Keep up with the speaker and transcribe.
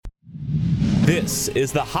This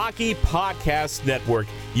is the Hockey Podcast Network,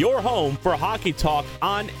 your home for hockey talk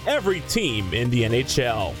on every team in the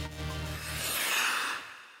NHL.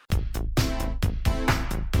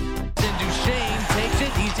 Duchesne takes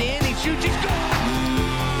it, he's in, he shoots, he's gone!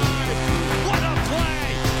 What a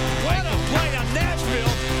play! What a play on Nashville!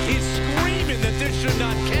 He's screaming that this should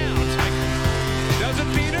not count. Does it,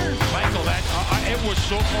 Peter? Michael, it was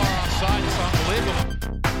so far offside, it's unbelievable.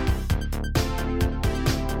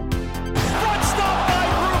 Front stop by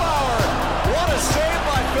Grubauer. What a save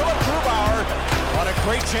by Philip Grubauer. What a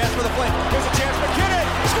great chance for the Flames. Here's a chance. McKinnon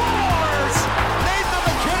scores! Nathan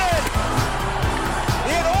McKinnon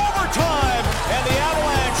in overtime, and the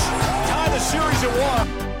Avalanche tie the series at 1.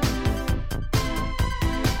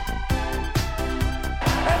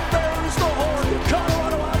 And there's the horn.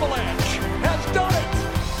 Colorado Avalanche has done it.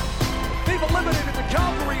 They've eliminated the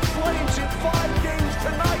Calgary Flames in 5 games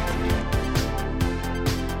tonight.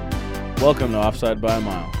 Welcome to Offside by a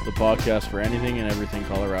Mile, the podcast for anything and everything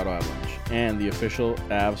Colorado Avalanche, and the official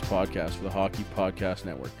Avs podcast for the Hockey Podcast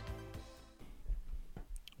Network.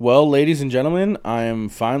 Well, ladies and gentlemen, I am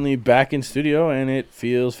finally back in studio, and it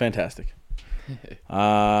feels fantastic.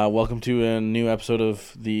 Welcome to a new episode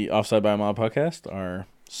of the Offside by a Mile podcast, our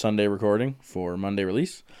Sunday recording for Monday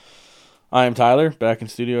release. I am Tyler, back in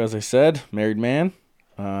studio, as I said, married man.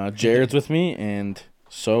 Jared's with me, and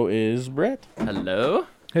so is Brett. Hello.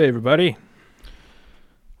 Hey, everybody.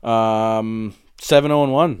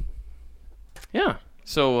 7-0-1. Yeah.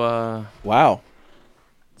 So, Wow.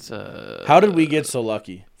 it's How did we get so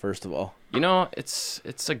lucky, first of all? you know, it's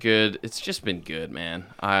just been good, man.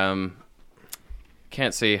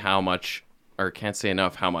 Can't say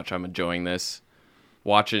enough how much I'm enjoying this.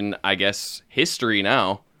 Watching, I guess, history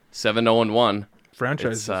now. 7-0-1. Franchise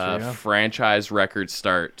It's history, yeah. franchise record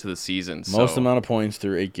start to the season. Most So, amount of points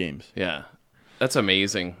through 8 games. yeah. That's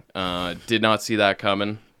amazing. Did not see that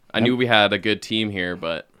coming. I knew we had a good team here,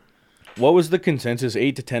 but What was the consensus?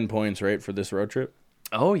 8 to 10 points, right, for this road trip?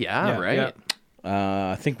 oh yeah, right. yeah.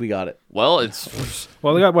 I think we got it. Well, it's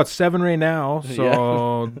Well, they got, 7 right now,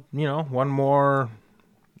 so, Yeah. one more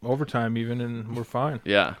overtime even, and we're fine.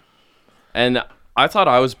 yeah. And I thought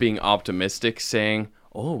I was being optimistic, saying,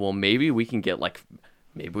 "Oh, well, maybe we can get like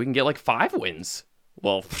 5 wins."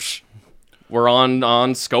 Well, we're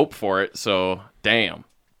on scope for it, so damn.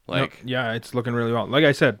 Like, Yeah, it's looking really well. Like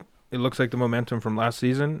I said, it looks like the momentum from last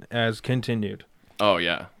season has continued. oh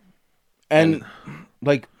yeah, And,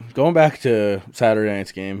 going back to Saturday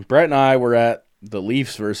night's game, Brett and I were at the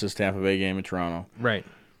Leafs versus Tampa Bay game in Toronto. Right.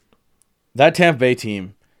 That Tampa Bay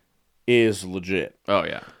team is legit. oh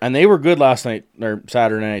yeah, And they were good last night, or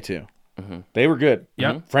Saturday night, too. They were good.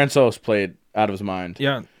 Yeah. Francouz played out of his mind.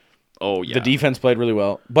 Yeah. oh yeah. The defense played really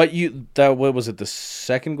well. But what was it, the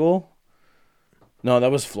second goal? No,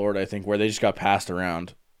 that was Florida, I think, where they just got passed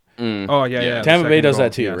around. Oh, yeah. the Tampa Bay second does goal,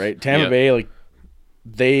 that too, yes. right? Tampa Yeah. Bay,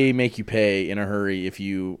 they make you pay in a hurry if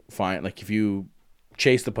you if you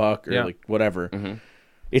chase the puck or whatever.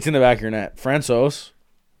 It's in the back of your net. Francouz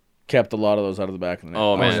kept a lot of those out of the back of the net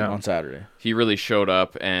Oh, man. on Saturday. He really showed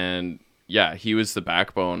up, and yeah, he was the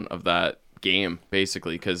backbone of that game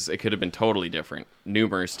basically, because it could have been totally different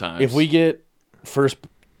numerous times. If we get first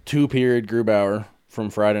 2-period Grubauer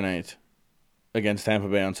from Friday night against Tampa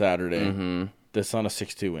Bay on Saturday, that's not a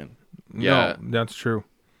 6-2 win. Yeah. No, that's true.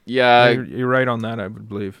 yeah, You're right on that, I would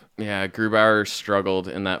believe. yeah, Grubauer struggled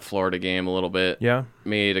in that Florida game a little bit. Yeah.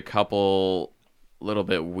 Made a couple little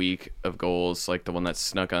bit weak of goals, like the one that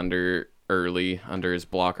snuck under early under his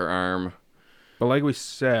blocker arm. But like we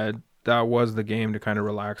said, that was the game to kind of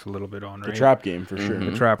relax a little bit on, right? The trap game, for sure.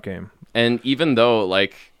 The trap game. And even though,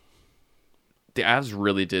 the Avs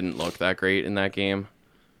really didn't look that great in that game,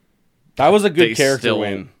 That was a good they character still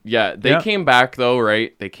win. Yeah, they Yeah. came back though,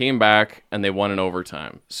 right? They came back and they won in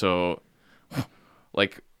overtime. So,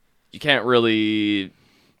 you can't really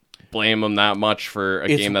blame them that much for a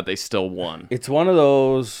game that they still won. It's one of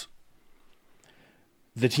those.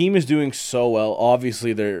 The team is doing so well.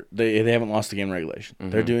 Obviously, they haven't lost a game in regulation.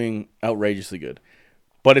 They're doing outrageously good.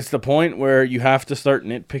 But it's the point where you have to start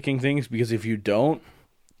nitpicking things, because if you don't,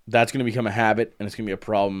 that's going to become a habit, and it's going to be a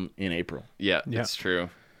problem in April. Yeah, it's true.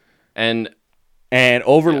 And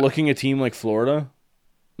overlooking a team like Florida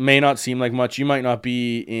may not seem like much. You might not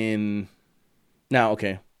be in. Now,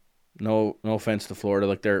 okay, no offense to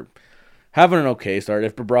Florida, they're having an okay start.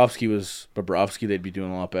 If Bobrovsky was Bobrovsky, they'd be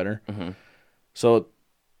doing a lot better. So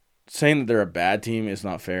saying that they're a bad team is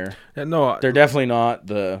not fair. Yeah, no, They're definitely not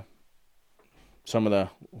some of the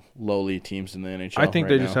lowly teams in the NHL. I think right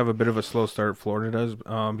they now. just have a bit of a slow start. Florida does,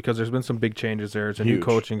 because there's been some big changes there. It's a new Huge.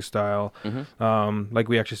 coaching style. Like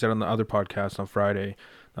we actually said on the other podcast on Friday,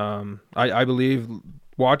 I believe.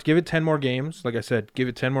 Give it 10 more games. Like I said, give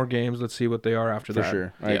it 10 more games. Let's see what they are after For that.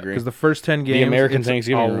 sure. I agree. Because the first 10 games, American it's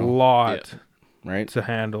Thanksgiving a rule. lot Right? to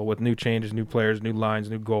handle with new changes, new players, new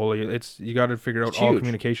lines, new goalie. You got to figure out It's all huge.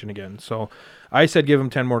 communication again. So I said give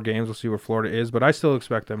them 10 more games. We'll see where Florida is, but I still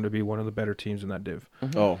expect them to be one of the better teams in that div.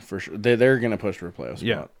 Oh, for sure. They're going to push for a playoff spot.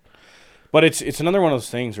 Yeah. But it's another one of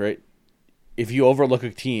those things, right? If you overlook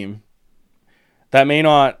a team, it may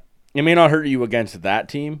not hurt you against that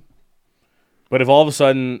team. But if all of a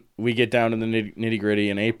sudden we get down to the nitty-gritty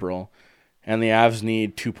in April and the Avs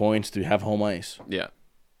need 2 points to have home ice, Yeah.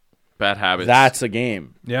 Bad habits. that's a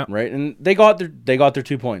game. Yeah. Right? And they got their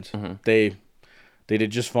 2 points. Mm-hmm. They did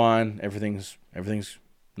just fine. Everything's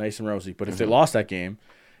nice and rosy. But if they lost that game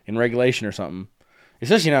in regulation or something,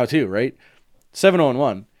 especially now too, right?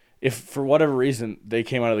 7-0-1. If for whatever reason they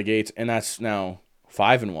came out of the gates and that's now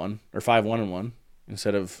 5-1 or 5-1-1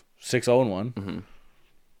 instead of 6-0-1,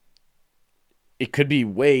 it could be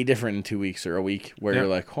way different in 2 weeks or a week where you're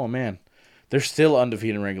like, oh man, they're still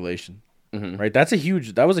undefeated in regulation, right? That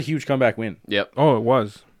was a huge comeback win. Yep. Oh, it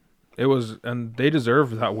was. And they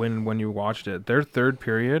deserved that win when you watched it. Their third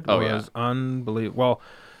period was unbelievable. Well,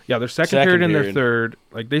 yeah, their second period and their third,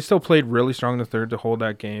 like they still played really strong in the third to hold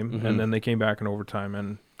that game, and then they came back in overtime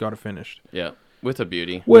and got it finished. Yeah. With a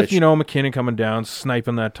beauty. With, McKinnon coming down,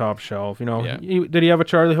 sniping that top shelf. Yeah. Did he have a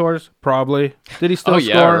Charlie horse? Probably. Did he still Oh,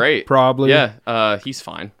 score? yeah, right. Probably. Yeah. He's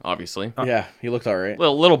fine, obviously. Yeah, he looked all right.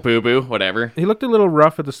 Little boo-boo, whatever. He looked a little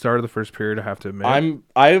rough at the start of the first period, I have to admit.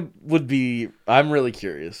 I'm really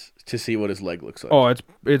curious to see what his leg looks like. Oh,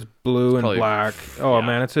 it's blue and probably- black. Oh, yeah.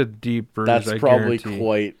 man, it's a deep bruise. That's I probably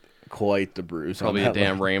guarantee. quite the bruise. Probably on a that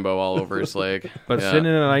damn leg. rainbow all over his leg. But yeah. sitting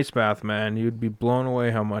in an ice bath, man, you'd be blown away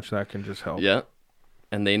how much that can just help. Yeah.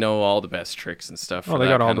 And they know all the best tricks and stuff. Oh, for they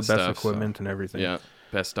that got all kind the of best stuff, equipment and everything. Yeah.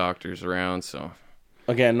 Best doctors around, so.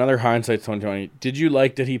 Again, another hindsight 2020. Did you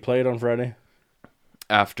like that he played on Friday?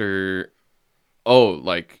 After. Oh,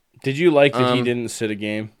 like. Did you like that he didn't sit a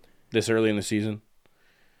game this early in the season?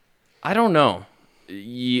 I don't know.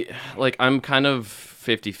 Like, I'm kind of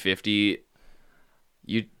 50-50.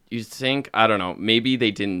 You think, I don't know, maybe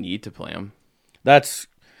they didn't need to play him. That's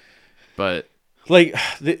But. like,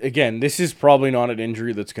 again, this is probably not an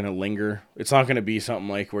injury that's going to linger. It's not going to be something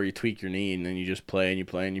like where you tweak your knee and then you just play and you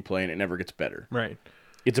play and you play and it never gets better. Right.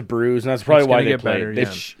 It's a bruise, and that's probably why gonna they get played.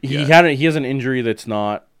 better, He has an injury that's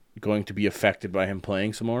not going to be affected by him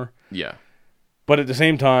playing some more. Yeah. But at the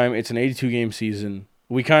same time, it's an 82-game season.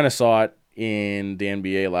 We kind of saw it in the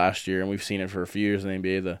NBA last year, and we've seen it for a few years in the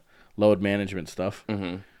NBA, the load management stuff.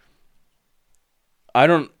 Mm-hmm.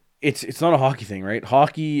 It's not a hockey thing, right?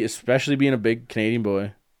 Hockey, especially being a big Canadian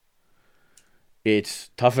boy,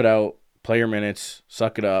 it's tough it out, play your minutes,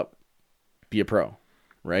 suck it up, be a pro,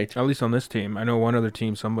 right? At least on this team. I know one other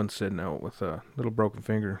team, someone's sitting out with a little broken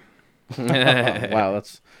finger. Wow,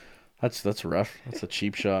 that's rough. That's a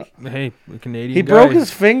cheap shot. Hey, the Canadian He guy, broke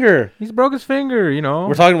his finger. He's broke his finger, you know.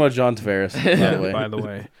 We're talking about John Tavares, by the way. By the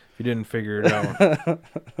way, if you didn't figure it out.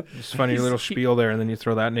 Just funny little spiel there, and then you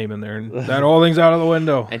throw that name in there, and that whole thing's out of the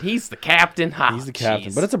window. And he's the captain. He's the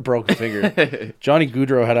captain, but it's a broken finger. Johnny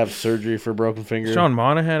Gaudreau had to have surgery for a broken finger. Sean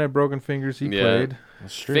Monahan had broken fingers. He Yeah. played.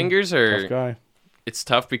 That's true. Fingers Tough are. guy. It's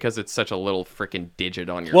tough because it's such a little freaking digit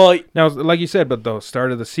on your. Well, Now, like you said, but the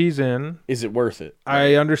start of the season, is it worth it?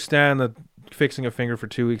 I understand that fixing a finger for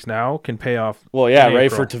 2 weeks now can pay off. Well, yeah, in right.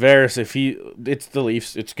 April. For Tavares, it's the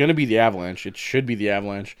Leafs. It's going to be the Avalanche. It should be the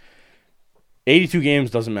Avalanche. 82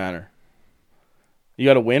 games doesn't matter. You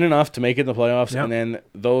got to win enough to make it in the playoffs, Yep. and then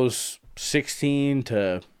those 16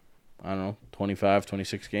 to, I don't know, 25,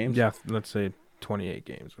 26 games. Yeah, let's say 28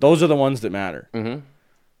 games. Those are the ones that matter. Mm-hmm.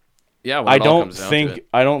 Yeah. When I it all don't comes down to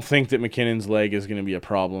it. think that McKinnon's leg is going to be a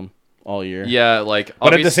problem all year. Yeah, like.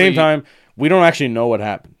 But at the same obviously- time, we don't actually know what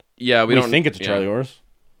happened. Yeah, We don't think it's a yeah. Charlie horse.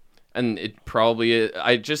 And it probably,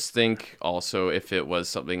 I just think also if it was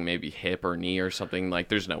something maybe hip or knee or something, like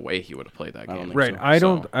there's no way he would have played that I don't game. think Right. so. I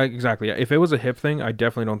don't exactly. If it was a hip thing, I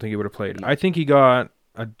definitely don't think he would have played. I think he got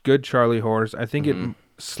a good Charlie horse. I think it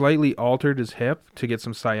slightly altered his hip to get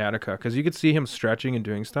some sciatica because you could see him stretching and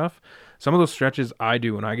doing stuff. Some of those stretches I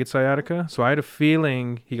do when I get sciatica. So I had a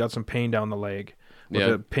feeling he got some pain down the leg with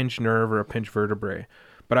Yeah. a pinched nerve or a pinched vertebrae.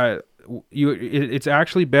 But it's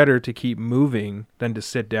actually better to keep moving than to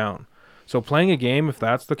sit down. So playing a game, if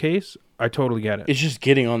that's the case, I totally get it. It's just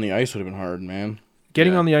getting on the ice would have been hard, man.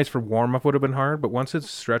 Getting Yeah. on the ice for warm-up would have been hard, but once it's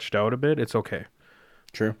stretched out a bit, it's okay.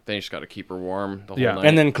 True. Then you just got to keep her warm the whole Yeah. night.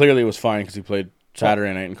 And then clearly it was fine because he played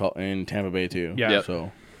Saturday night in Tampa Bay too. Yeah. Yep.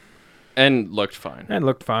 So And looked fine. And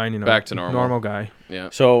looked fine, you know. Back to normal. Normal guy. Yeah.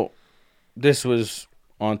 this was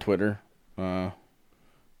on Twitter.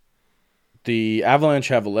 the Avalanche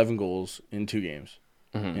have 11 goals in 2 games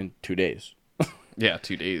in 2 days. Yeah,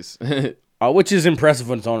 2 days. Which is impressive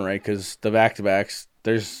in its own right, because the back-to-backs,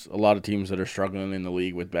 there's a lot of teams that are struggling in the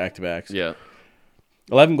league with back-to-backs. Yeah.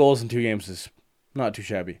 11 goals in 2 games is not too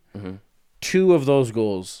shabby. 2 of those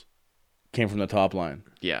goals came from the top line.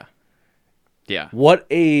 Yeah. Yeah. What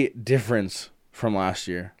a difference from last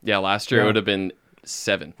year. Yeah, last year it would have been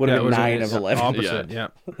 7. Would have it been was 9 of 11. Opposite, yeah.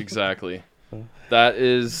 Exactly. That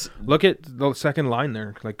is... Look at the second line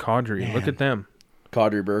there, like Kadri. Look at them.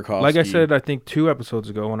 Kadri, Burakovsky. Like I said, I think 2 episodes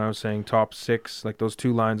ago when I was saying top 6, like those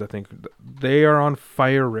 2 lines, I think they are on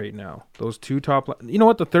fire right now. Those 2 top you know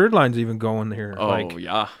what? The third line's even going here. Oh, like,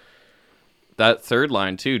 yeah. That third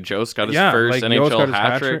line, too. Jost got his yeah, first like Yost got NHL his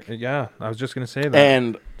hat-trick. Yeah, I was just going to say that.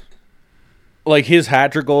 And like his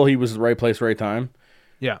hat-trick goal, he was the right place, right time.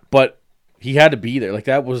 yeah. But he had to be there. Like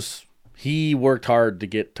that was... He worked hard to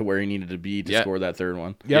get to where he needed to be to Yeah. score that third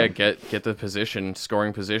one. Yeah, Yep. get the position,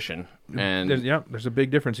 scoring position. And There's a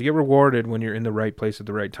big difference. You get rewarded when you're in the right place at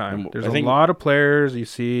the right time. And There's I a think- lot of players you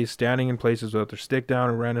see standing in places without their stick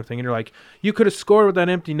down or random thing, and you're like, you could have scored with that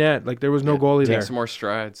empty net. Like there was no goalie take there. some more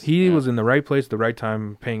strides. He Yeah. was in the right place at the right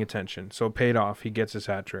time, paying attention. So it paid off. He gets his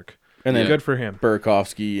hat trick. And then Good for him.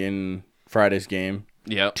 Burakovsky in Friday's game,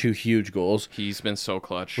 Yep. 2 huge goals. He's been so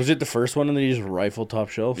clutch. Was it the first one and then he just rifled top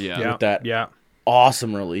shelf? Yeah. Yeah, With that yeah.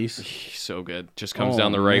 awesome release. He's so good. Just comes Oh,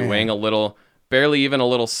 down the right man. wing, barely even a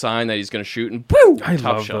little sign that he's going to shoot, and boom, I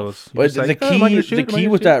top love shelf. those. But You're just the like, "Oh, am I key, gonna shoot? the Am I key gonna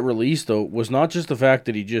with shoot?" that release though was not just the fact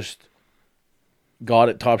that he just got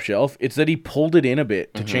it top shelf. It's that he pulled it in a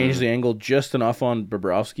bit to change the angle just enough on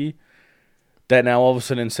Bobrovsky that now all of a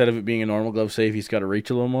sudden instead of it being a normal glove save, he's got to reach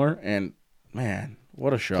a little more. And man,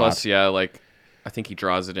 what a shot! Plus, yeah, like I think he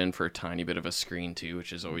draws it in for a tiny bit of a screen too,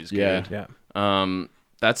 which is always Yeah. good. Yeah.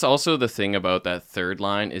 That's also the thing about that third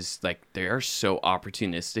line is like they are so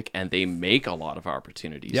opportunistic and they make a lot of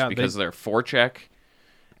opportunities because they're forecheck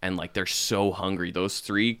and like they're so hungry. Those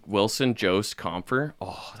 3, Wilson, Jost, Comfer.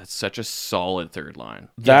 Oh, that's such a solid third line.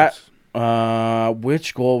 That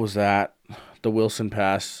which goal was that? The Wilson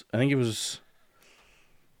pass. I think it was.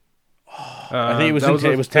 I think it was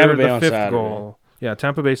that it was Tampa Bay the on 5th Saturday. goal. Yeah,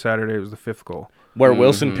 Tampa Bay Saturday was the 5th goal. Where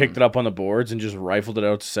Wilson picked it up on the boards and just rifled it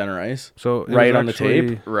out to center ice. So it Right was on the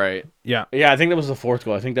tape? Right. Yeah. Yeah, I think that was the 4th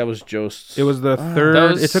goal. I think that was Jost's. It was the third.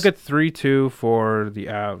 That was- It took it 3-2 for the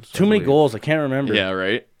Avs. too many goals. I can't remember. Yeah,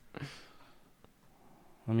 right.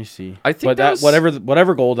 Let me see. I think but that was-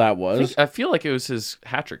 whatever goal that was, I feel like it was his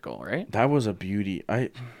hat trick goal, right? that was a beauty. I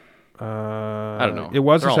don't know. It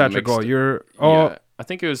was They're his all hat trick goal. mixed. You're Yeah, I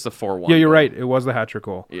think it was the 4-1. yeah, you're goal. right. It was the hat trick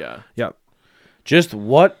goal. Yeah. Yep. Just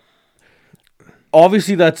what?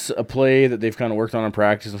 Obviously, that's a play that they've kind of worked on in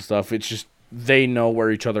practice and stuff. It's just they know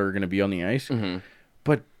where each other are going to be on the ice.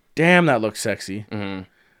 But damn, that looks sexy.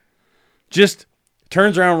 Just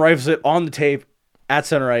turns around, rifles it on the tape at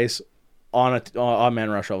center ice on man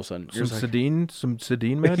rush. All of a sudden, Some You're just like,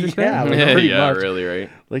 Sedin magic. Yeah, there? like, pretty yeah, much. really, right?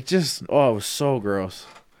 Like just it was so gross.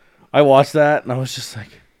 I watched that and I was just like,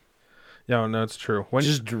 Yeah, no, it's true. When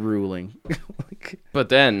just drooling. Like, But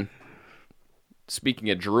then, speaking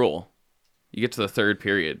of drool, you get to the third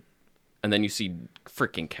period, and then you see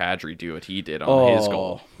freaking Kadri do what he did on his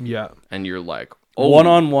goal, yeah, and you're like, oh,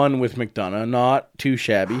 1-on-1 with McDonough, not too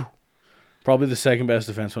shabby. Probably the second best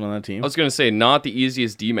defenseman on that team. I was gonna say not the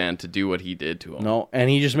easiest D-man to do what he did to him. No, and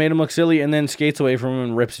he just made him look silly and then skates away from him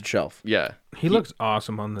and rips it shelf. Yeah. he looks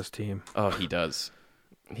awesome on this team. Oh, he does.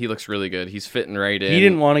 He looks really good. He's fitting right in. He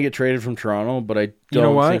didn't want to get traded from Toronto, but I know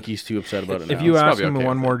don't what? think he's too upset about it If now. you it's ask probably him okay in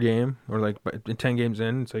one with more game or like in 10 games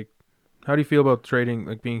in, it's like, how do you feel about trading,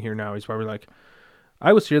 like being here now? He's probably like,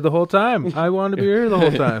 I was here the whole time. I wanted to be here the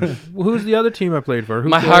whole time. Who's the other team I played for? Who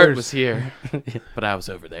My cares? heart was here, but I was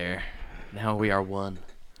over there. Now we are one.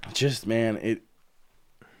 Just, man,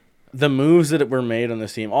 the moves that were made on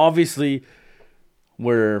this team, obviously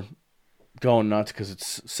we're going nuts because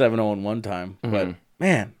it's 7-0 in one time. But,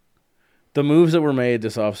 man, the moves that were made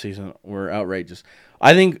this offseason were outrageous.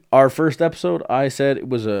 I think our first episode, I said it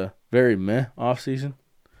was a very meh offseason.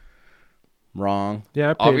 Wrong.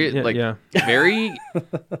 Yeah, I paid, Obvious, very,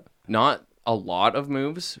 not a lot of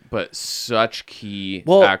moves, but such key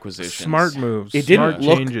acquisitions. Smart moves. It smart didn't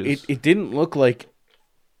look. changes. It didn't look like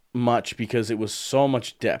much because it was so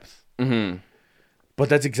much depth. Mm-hmm. But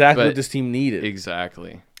that's exactly But what this team needed.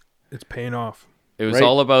 Exactly. It's paying off. It was Right.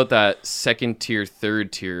 all about that second tier,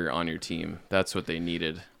 third tier on your team. That's what they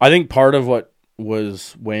needed. I think part of what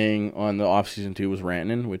was weighing on the offseason too was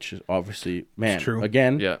Rantanen, which is obviously It's true.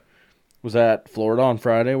 again Yeah. was at Florida on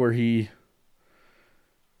Friday where he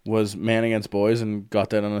was man against boys and got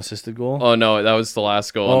that unassisted goal. Oh no, that was the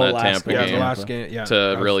last goal in that last Tampa goal. Yeah, game the last game. Yeah,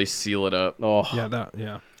 to really seal it up. Oh,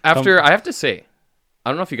 Yeah. After I have to say, I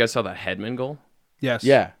don't know if you guys saw that Hedman goal, Yes.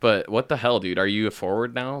 yeah. but what the hell, dude? Are you a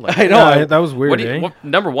forward now? Like, I know. No, that was weird. what do you, eh?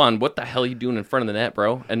 number one, what the hell are you doing in front of the net,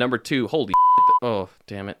 bro? And number two, holy shit, oh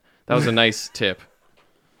damn it, that was a nice tip.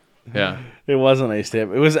 Yeah, It was a nice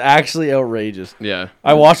tip. It was actually outrageous. yeah.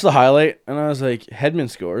 I watched the highlight and I was like, Hedman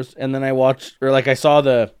scores, and then I saw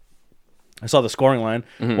the scoring line,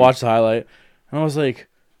 Mm-hmm. watched the highlight, and I was like,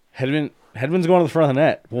 Hedman's going to the front of the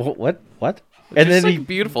net. What? And Just then like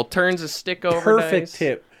beautiful turns his stick over. perfect nice.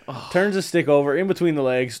 tip, turns the stick over in between the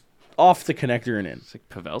legs, off the connector and in. It's like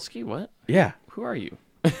Pavelski. What? Yeah, Who are you?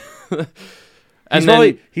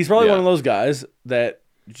 he's probably yeah. one of those guys that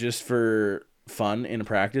just for fun in a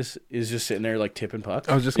practice is just sitting there like tipping pucks.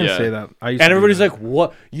 I was just gonna Yeah. say that. And everybody's like,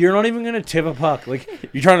 "What? You're not even gonna tip a puck? Like,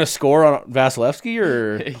 you trying to score on Vasilevsky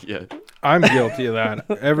or?" yeah. I'm guilty of that.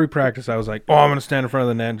 Every practice, I was like, "Oh, I'm gonna stand in front of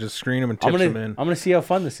the net and just screen him and I'm tip him in." I'm gonna see how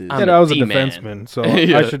fun this is. I'm And a I was a D-man. defenseman, so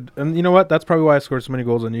Yeah. I should. And you know what? That's probably why I scored so many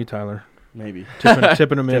goals on you, Tyler. Maybe Tipping him in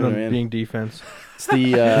Tipping him and in. being defense. it's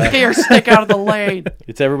the Get your stick out of the lane.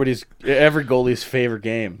 it's every goalie's favorite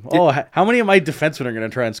game. How many of my defensemen are gonna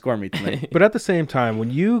try and score me tonight? But at the same time,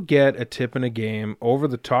 when you get a tip in a game over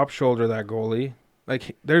the top shoulder of that goalie,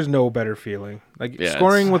 like there's no better feeling. Like Yeah,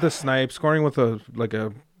 scoring with a snipe, scoring with a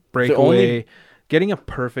breakaway, getting a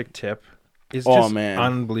perfect tip is Oh, just man.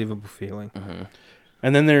 unbelievable feeling.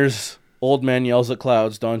 And then there's old man yells at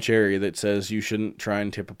clouds, Don Cherry, that says you shouldn't try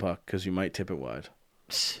and tip a puck because you might tip it wide.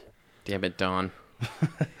 Damn it, Don.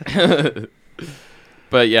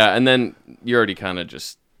 But yeah, and then you already kind of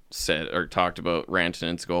just said or talked about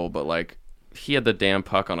Rantanen's goal, but like he had the damn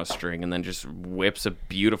puck on a string and then just whips a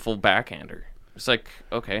beautiful backhander. It's like,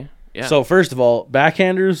 okay, yeah. So first of all,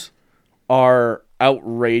 backhanders are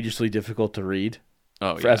outrageously difficult to read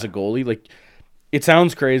as a goalie. Like, it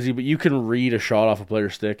sounds crazy, but you can read a shot off a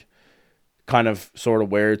player's stick, kind of sort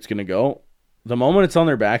of where it's going to go. The moment it's on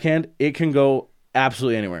their backhand, it can go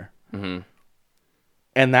absolutely anywhere. Mm-hmm.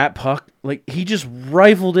 And that puck, like, he just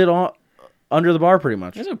rifled it on under the bar pretty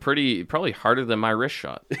much. It's probably harder than my wrist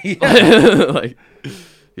shot. Like,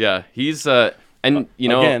 yeah, he's and you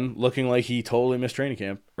know, Again, looking like he totally missed training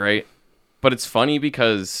camp. right? But it's funny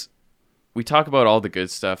because we talk about all the good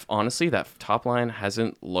stuff. Honestly, that top line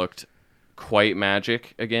hasn't looked quite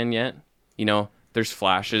magic again yet. You know, there's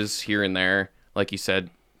flashes here and there. Like you said,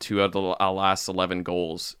 2 out of the last 11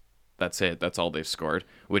 goals. That's it. That's all they've scored,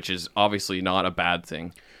 which is obviously not a bad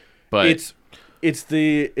thing. But It's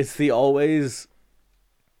the always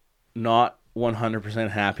not 100%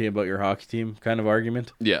 happy about your hockey team kind of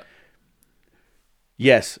argument. yeah,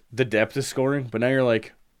 Yes, the depth is scoring, but now you're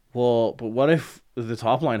like, well, but what if the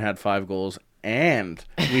top line had 5 goals and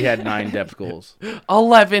we had 9 depth goals?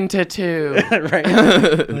 11-2.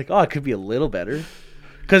 Right? Like, oh, it could be a little better.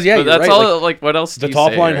 Because, yeah, But you're that's right. all. Like, Like, what else? Do the you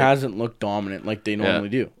top say, line right? hasn't looked dominant like they normally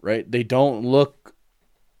do, right? They don't look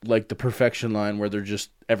like the perfection line where they're just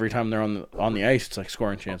every time they're on the ice, it's like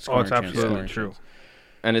scoring chance, Oh, scoring it's chance, absolutely scoring true. chance.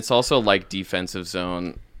 And it's also like defensive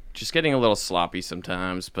zone, just getting a little sloppy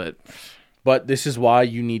sometimes. But But this is why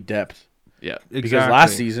you need depth. yeah, Because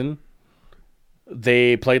last season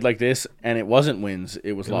they played like this and it wasn't wins,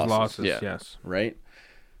 it was losses. Yeah. Yes. Right?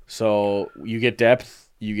 So you get depth,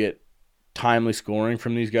 you get timely scoring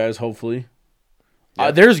from these guys, hopefully.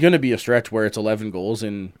 There's going to be a stretch where it's 11 goals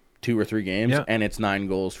in 2 or 3 games, Yeah. and it's 9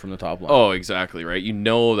 goals from the top line. Oh, exactly, right? You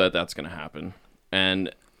know that that's going to happen.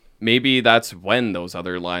 And maybe that's when those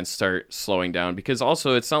other lines start slowing down, because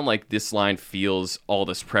also it's not like this line feels all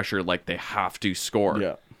this pressure like they have to score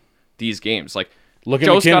Yeah. these games. Like, Look at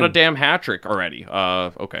Joe's got a McKinnon. damn hat trick already.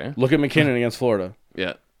 Okay. Look at McKinnon against Florida.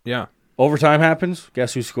 Yeah. Yeah. Overtime happens,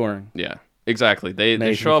 guess who's scoring? Yeah. Exactly. They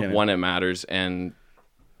Nathan show up McKinnon. when it matters and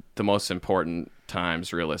the most important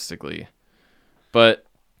times realistically. But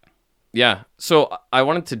yeah, so I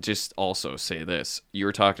wanted to just also say this. You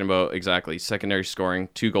were talking about exactly secondary scoring.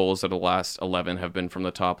 2 goals out of the last 11 have been from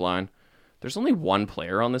the top line. There's only 1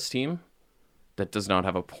 player on this team that does not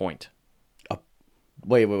have a point.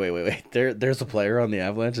 Wait. There's a player on the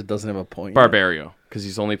Avalanche that doesn't have a point yet? Barbario, because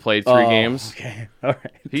he's only played 3 games. Okay. All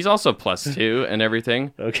right. He's also +2 and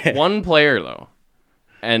everything. Okay. 1 player though.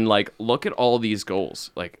 And like, look at all these goals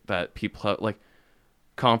like that people have, like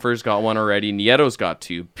Compher's got 1 already. Nieto's got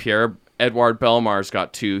 2. Pierre-Edouard Bellemar's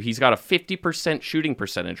got 2. He's got a 50% shooting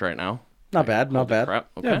percentage right now. Not bad. Not bad. Crap.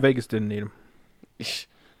 Okay. Yeah. Vegas didn't need him.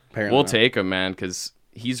 Apparently We'll not. take him, man, because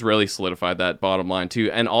he's really solidified that bottom line too.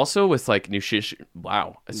 And also with like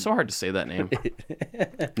wow, it's so hard to say that name.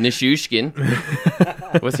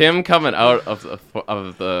 Nishushkin. With him coming out of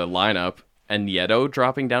the lineup and Nieto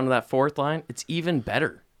dropping down to that fourth line, it's even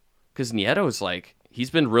better. Because Nieto's like, he's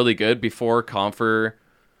been really good before Compher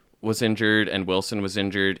was injured and Wilson was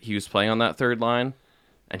injured. He was playing on that third line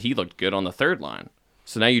and he looked good on the third line.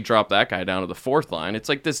 So now you drop that guy down to the fourth line. It's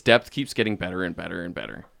like this depth keeps getting better and better and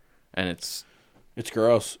better. And it's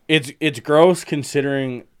gross. It's gross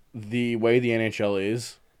considering the way the NHL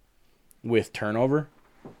is with turnover.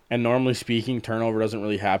 And normally speaking, turnover doesn't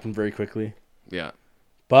really happen very quickly. yeah.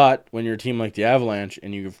 But when you're a team like the Avalanche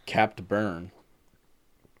and you've capped to burn,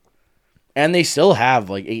 and they still have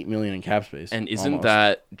like $8 million in cap space. And isn't almost.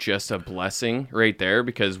 that just a blessing right there?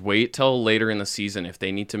 Because wait till later in the season. If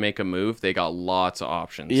they need to make a move, they got lots of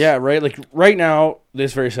options. Yeah, right. Like right now,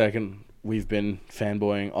 this very second, we've been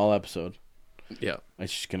fanboying all episode. Yeah.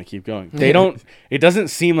 It's just gonna keep going. They don't. It doesn't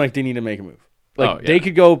seem like they need to make a move. Like Oh, yeah. they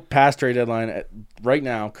could go past trade deadline right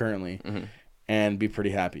now, currently, and be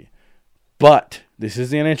pretty happy. But this is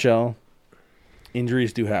the NHL.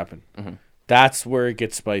 Injuries do happen. That's where it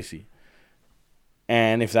gets spicy.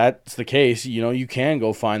 And if that's the case, you can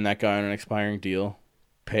go find that guy on an expiring deal,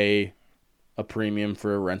 pay a premium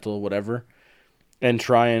for a rental, whatever, and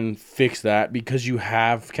try and fix that because you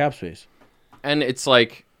have cap space. And it's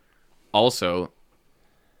like, also,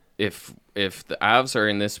 if the Avs are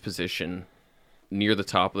in this position near the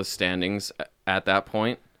top of the standings at that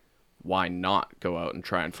point, why not go out and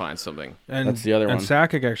try and find something? And That's the other one. And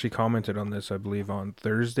Sakic actually commented on this, I believe, on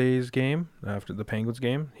Thursday's game after the Penguins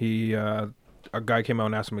game. He a guy came out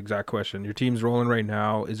and asked him exact question. Your team's rolling right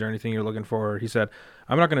now. Is there anything you're looking for? He said,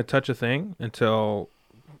 "I'm not going to touch a thing until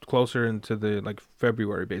closer into the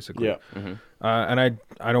February, basically." Yeah. And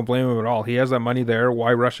I don't blame him at all. He has that money there.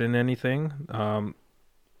 Why rush in anything? I'm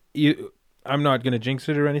not going to jinx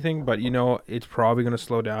it or anything, but it's probably going to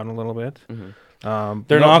slow down a little bit.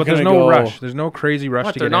 They're not but there's gonna no go- rush. There's no crazy rush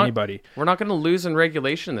What, to they're get not- anybody. We're not going to lose in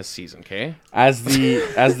regulation this season, okay? As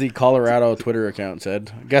the Colorado Twitter account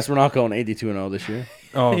said, I guess we're not going 82-0 this year,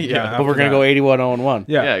 Oh Yeah, but we're gonna go 81-0-1.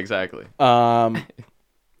 Yeah. exactly. Yeah,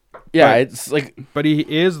 But- it's like But he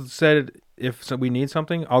is said if we need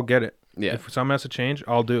something, I'll get it. Yeah. If something has to change,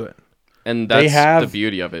 I'll do it. And They that's have- the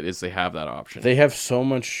beauty of it, is they have that option. they have so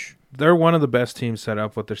much. They're one of the best teams set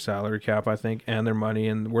up with their salary cap, I think, and their money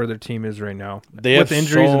and where their team is right now. They with have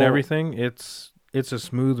injuries and so- everything, it's a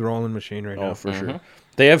smooth rolling machine right now. Oh, for sure.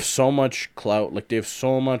 They have so much clout. Like they have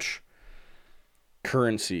so much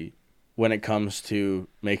currency when it comes to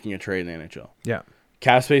making a trade in the NHL. Yeah.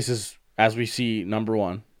 Cap space is, as we see, number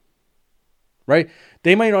one. Right?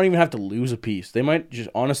 They might not even have to lose a piece. They might just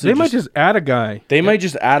honestly. They might just add a guy. They might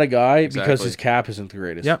just add a guy because Exactly. his cap isn't the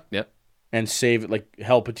greatest. Yep. Yep. And save it, like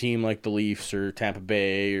help a team like the Leafs or Tampa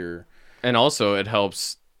Bay or. And also, it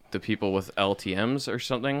helps the people with LTMs or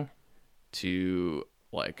something to,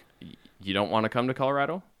 you don't want to come to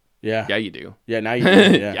Colorado? Yeah. Yeah, you do. Yeah. Now you. Do,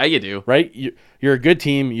 Yeah, yeah. you do. Right. You're a good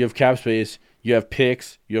team. You have cap space. You have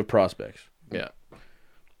picks. You have prospects. Yeah.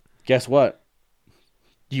 Guess what?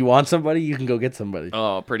 You want somebody, you can go get somebody.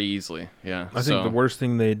 Oh, pretty easily. Yeah. I think the worst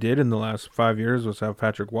thing they did in the last 5 years was have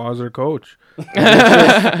Patrick Waugh as their coach.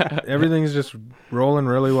 Everything's just rolling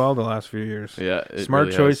really well the last few years. Yeah. it Smart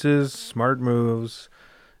really has. choices, smart moves.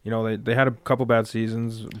 They had a couple bad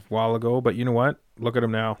seasons a while ago, but you know what? Look at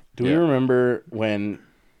them now. Do we Yeah. remember when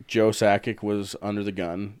Joe Sakic was under the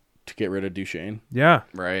gun to get rid of Duchesne? Yeah.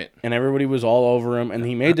 Right. And everybody was all over him, and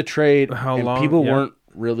he made the trade, How and long- people yeah. weren't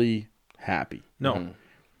really happy. No.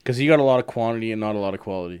 Because he got a lot of quantity and not a lot of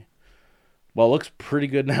quality. Well, it looks pretty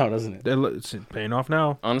good now, doesn't it? It's paying off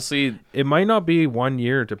now. Honestly, It might not be 1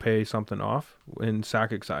 year to pay something off in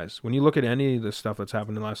Sakic size. When you look at any of the stuff that's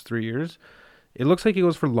happened in the last 3 years, it looks like he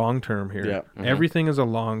goes for long term here. Yeah. Everything is a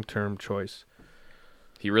long term choice.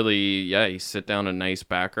 he really, he set down a nice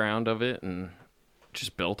background of it and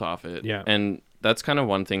just built off it. Yeah. And that's kind of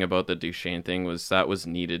one thing about the Duchesne thing was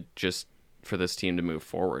needed just for this team to move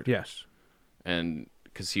forward. Yes. And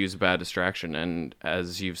because he was a bad distraction. And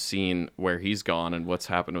as you've seen where he's gone and what's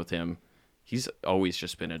happened with him, he's always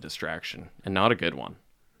just been a distraction and not a good one.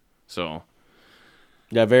 So,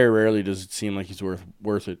 Yeah, very rarely does it seem like he's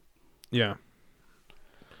worth it. Yeah.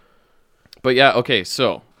 but yeah, okay.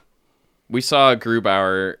 So we saw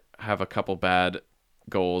Grubauer have a couple bad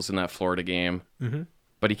goals in that Florida game,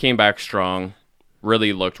 but he came back strong.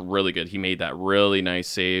 Really looked really good. He made that really nice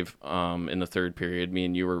save in the third period. Me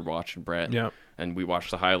and you were watching, Brett. Yeah. And we watched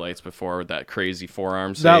the highlights before that crazy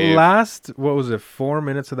forearm save. That last, what was it, 4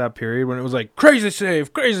 minutes of that period when it was like, crazy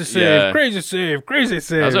save, crazy save, Yeah. crazy save, crazy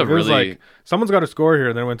save. That was a It was really- like, someone's got to score here,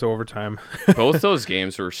 and then it went to overtime. Both those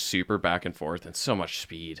games were super back and forth and so much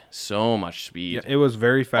speed. So much speed. Yeah, it was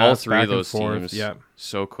very fast. All three back of those and forth. teams. Yeah.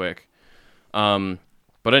 So quick.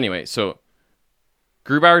 But anyway, so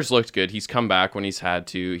Grubauer's looked good. He's come back when he's had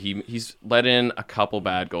to. He's let in a couple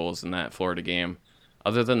bad goals in that Florida game.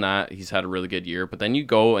 Other than that, he's had a really good year. But then you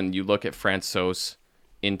go and you look at Francouz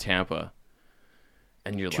in Tampa,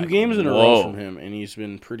 and you're Two like, games in a whoa. row from him, and he's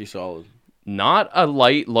been pretty solid. Not a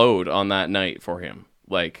light load on that night for him.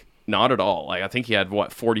 Like, not at all. Like, I think he had,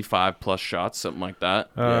 45 plus shots, something like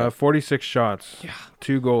that. 46 shots. Yeah.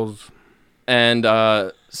 2 goals. And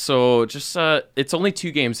so just it's only 2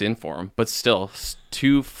 games in for him, but still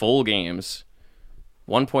 2 full games,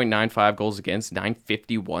 1.95 goals against,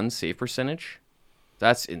 951 save percentage.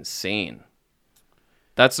 That's insane.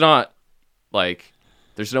 That's not like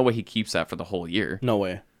there's no way he keeps that for the whole year, No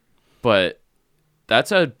way. but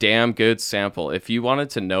that's a damn good sample. If you wanted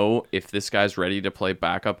to know if this guy's ready to play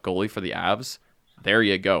backup goalie for the Avs, there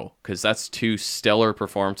you go, because that's 2 stellar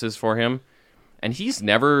performances for him. And he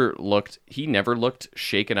never looked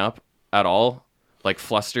shaken up at all, like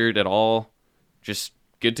flustered at all. Just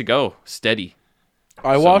good to go, steady.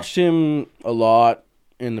 I watched him a lot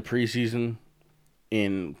in the preseason,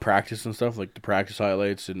 in practice and stuff, like the practice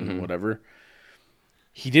highlights and whatever.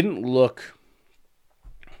 He didn't look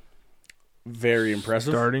very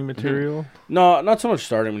impressive. Starting material? No, not so much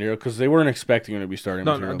starting material, because they weren't expecting him to be starting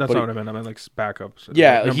No, material. that's but not what I meant. I meant like backups.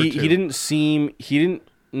 yeah, Number he 2.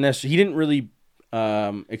 didn't really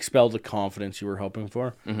expel the confidence you were hoping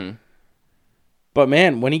for. Mm-hmm. But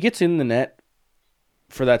man, when he gets in the net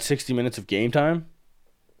for that 60 minutes of game time,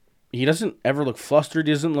 he doesn't ever look flustered.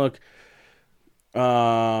 He doesn't look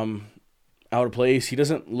out of place. He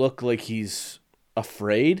doesn't look like he's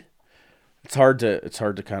afraid. It's hard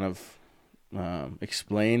to kind of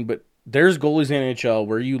explain, but there's goalies in the NHL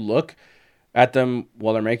where you look at them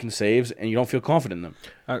while they're making saves and you don't feel confident in them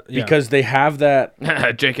Yeah. because they have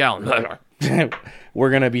that. Jake Allen. We're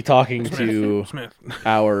going to be talking to Smith.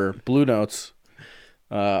 our Blue Notes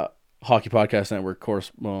Hockey Podcast Network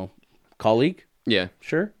colleague, Yeah.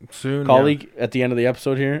 sure, Soon. colleague at the end of the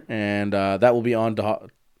episode here, and that will be on. Wow,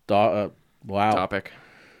 Topic.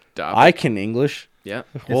 I can English. Yeah.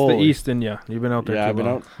 Yeah. It's the East in you. You've been out there Yeah, too I've been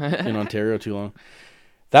long. out in Ontario too long.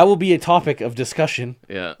 That will be a topic of discussion.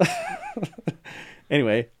 Yeah.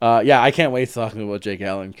 Anyway, yeah, I can't wait to talk about Jake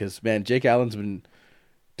Allen because, man, Jake Allen's been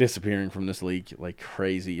disappearing from this league like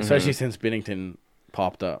crazy, especially since Binnington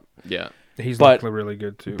popped up. Yeah. He's But- looked really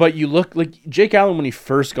good too. But you look like Jake Allen when he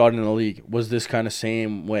first got in the league was this kind of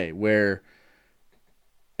same way where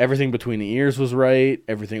everything between the ears was right,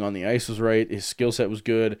 everything on the ice was right, his skill set was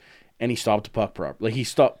good, and he stopped the puck properly. Like he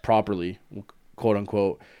stopped properly, quote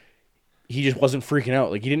unquote. He just wasn't freaking out.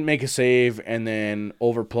 Like he didn't make a save and then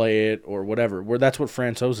overplay it or whatever. Where that's what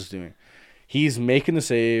Francouz is doing. He's making the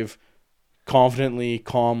save confidently,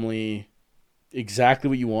 calmly, exactly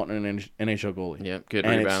what you want in an NHL goalie. Yeah. Good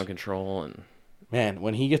And rebound it's- control and Man,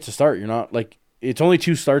 when he gets to start, you're not like it's only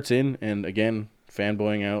 2 starts in, and again,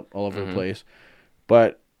 fanboying out all over the place.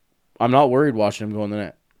 But I'm not worried watching him go in the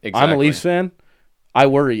net. I'm a Exactly. Leafs fan. I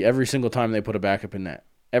worry every single time they put a backup in net.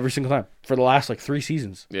 Every single time for the last like 3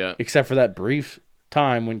 seasons. Yeah. Except for that brief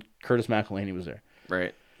time when Curtis McElhinney was there.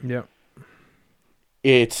 right. yeah.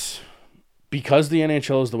 It's because the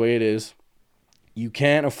NHL is the way it is. You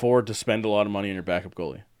can't afford to spend a lot of money on your backup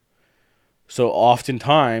goalie. So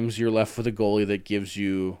oftentimes you're left with a goalie that gives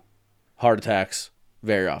you heart attacks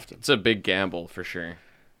very often. It's a big gamble for sure.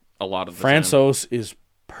 A lot of the time. Francouz is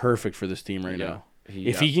perfect for this team right Yeah. now. He-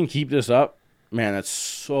 If yeah. he can keep this up, man, that's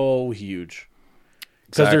so huge.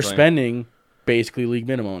 Because they're Exactly. spending basically league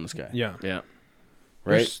minimum on this guy. Yeah. Yeah.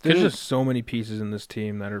 Right? There's just so many pieces in this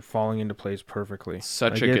team that are falling into place perfectly.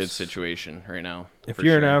 Such Like, a good it's- situation right now. If for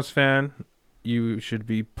you're an sure. Avs fan, you should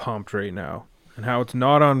be pumped right now. And how it's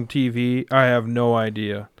not on TV, I have no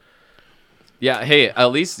idea. Yeah, hey, at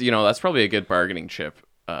least, that's probably a good bargaining chip.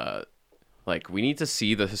 Like, we need to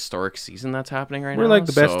see the historic season that's happening right now. We're like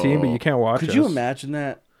the best team, but so- you can't watch Could us. you imagine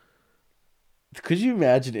that? Could you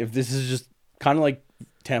imagine if this is just kind of like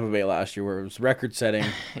Tampa Bay last year where it was record setting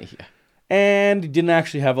Yeah. and didn't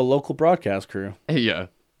actually have a local broadcast crew? Yeah.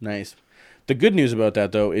 Nice. The good news about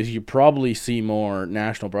that, though, is you probably see more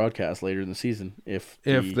national broadcasts later in the season if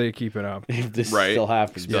they keep it up. if this Right. still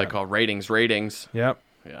happens. Just be like, ratings. Yep.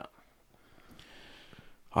 Yeah.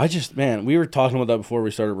 We were talking about that before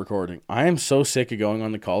we started recording. I am so sick of going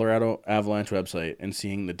on the Colorado Avalanche website and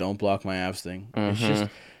seeing the "Don't Block My Avs" thing. It's just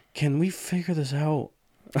can we figure this out?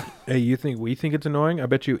 Hey, you think we think it's annoying? I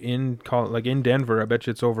bet you in Denver, I bet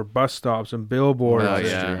you it's over bus stops and billboards. Oh,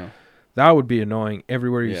 yeah. That would be annoying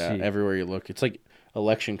everywhere you see. Everywhere you look. It's like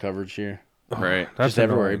election coverage here. Right. That's Just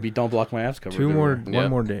everywhere. annoying. It'd be Don't Block My Ass coverage. One more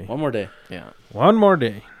day. One more day. Yeah. One more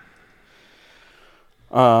day.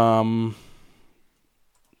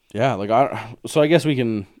 Yeah, so I guess we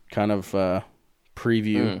can kind of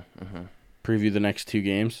preview the next two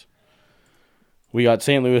games. We got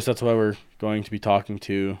St. Louis. That's why we're going to be talking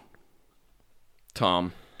to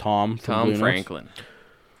Tom from Blue Notes. Franklin.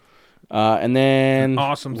 And then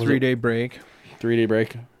Awesome 3-day break. 3-day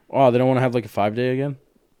break. Oh, they don't want to have like a 5-day again?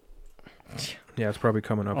 Yeah, it's probably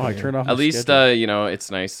coming up. Oh, I again. turned off my At least, schedule. it's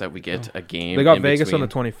nice that we get a game. They got in Vegas between. on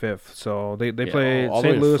the 25th, so they play all the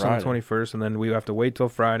way St. to Louis on the Friday. 21st, and then we have to wait till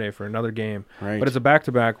Friday for another game. Right. But it's a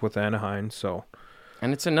back-to-back with Anaheim, so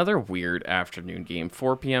And it's another weird afternoon game,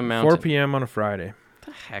 4 p.m. Mountain. 4 p.m. on a Friday. What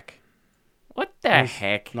the heck? What the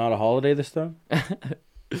heck? Not a holiday this time?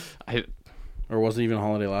 I, Or was it even a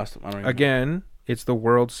holiday last time? I don't even know. Again, it's the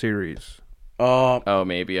World Series. oh,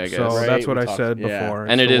 maybe, I guess. So Right, that's what we I talked- said yeah. before.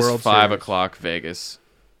 And It's it the is World 5 Series. o'clock Vegas,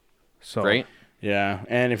 So right? Yeah,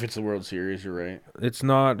 and if it's the World Series, you're right. it's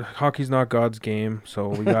not hockey's not God's game, so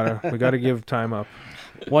we gotta give time up.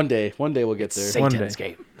 One day we'll get there. One Satan's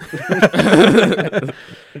day. game.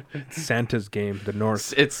 Santa's game, the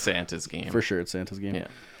North. It's Santa's game. For sure, it's Santa's game. Yeah.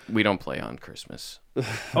 We don't play on Christmas.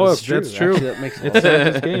 Oh, That's that's true. Actually, that makes a lot It's of sense.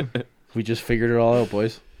 Santa's game. We just figured it all out,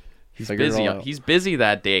 boys. He's Figured it busy. all out. He's busy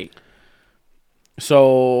that day.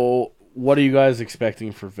 So, what are you guys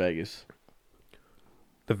expecting for Vegas?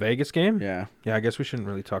 The Vegas game? Yeah, Yeah, I guess we shouldn't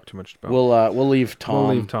really talk too much about. we'll leave Tom,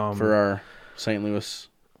 leave Tom. for our St. Louis.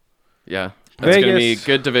 Yeah. That's going to be a Vegas-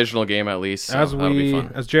 good divisional game at least. So that'll be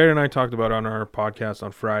fun. as Jared and I talked about on our podcast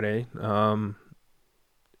on Friday,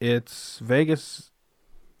 it's Vegas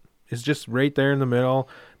is just right there in the middle.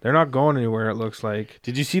 They're not going anywhere. It looks like.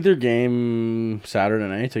 Did you see their game Saturday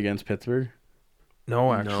night against Pittsburgh?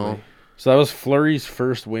 No, actually. No. So that was Fleury's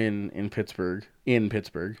first win in Pittsburgh.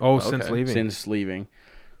 Oh, Okay. since leaving. Since leaving,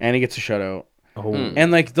 and he gets a shutout. Oh,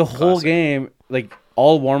 And like the whole Classic. game, like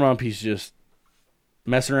all warm up, he's just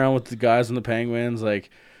messing around with the guys on the Penguins, like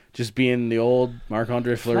just being the old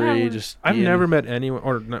Marc-Andre Fleury. Just I've being- never met anyone,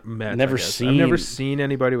 or not met. Never I guess. I've never seen- seen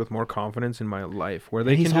anybody with more confidence in my life, where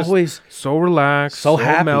they He's can just always so relaxed, so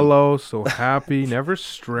happy. mellow, so happy, never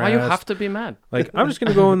stressed. Why you have to be mad? Like, I'm just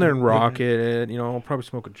gonna go in there and rock it. You know, I'll probably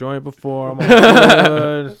smoke a joint before. I'm all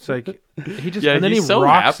good. It's like he just Yeah, and then he's he so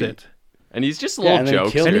rocks happy. it. And he's just a Yeah, little and then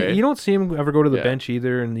jokes. kill And it. you don't see him ever go to the Yeah. bench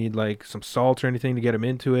either and need like some salt or anything to get him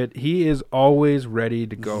into it. He is always ready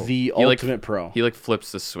to go. the He, like, ultimate pro. He like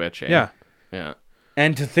flips the switch. Eh? Yeah. Yeah.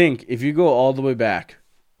 And to think, if you go all the way back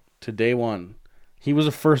to day one, he was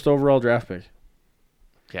a first overall draft pick.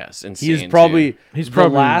 Yes. Insane. He's probably He's the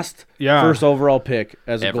probably- last yeah. first overall pick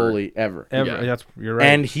as a Ever. goalie ever. Ever, Yeah. you're right.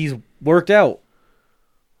 And he's worked out.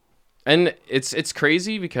 And it's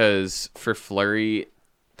crazy because for Fleury,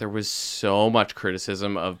 there was so much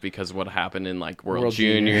criticism of because of what happened in like World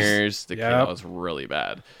Juniors. The Yep. was really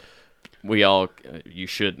bad. We all, you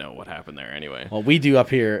should know what happened there anyway. Well, we do up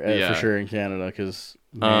here Yeah. for sure in Canada because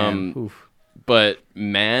But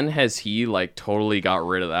man, has he like totally got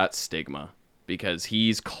rid of that stigma because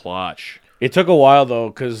he's clutch. it took a while though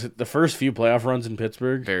because the first few playoff runs in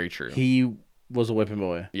Pittsburgh, Very true. he was a whipping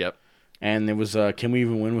boy. Yep. And it was, can we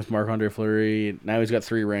even win with Marc-Andre Fleury? Now he's got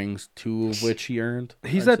 3 rings, 2 of which he earned.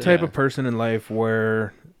 He's I'd that say. type of person in life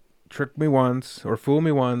where trick me once or fool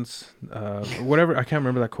me once, whatever. I can't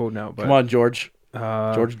remember that quote now, but Come on, George.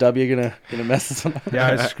 Uh, George W. gonna mess this one up.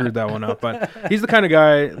 yeah, I screwed that one up. But he's the kind of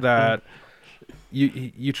guy that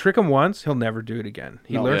you trick him once, he'll never do it again.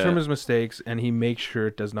 He No. learns Yeah. from his mistakes and he makes sure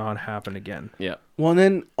it does not happen again. Yeah. Well, and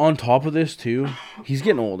then on top of this too, he's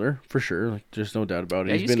getting older for sure. Like, there's no doubt about it.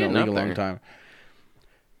 Yeah, he's he's been in the league a getting long up time.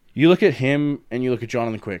 You look at him and you look at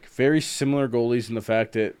Jonathan Quick. Very similar goalies in the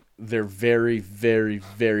fact that they're very, very,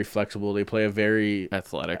 very flexible. They play a very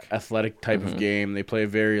Athletic. type of game. They play a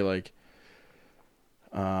very like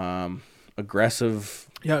aggressive.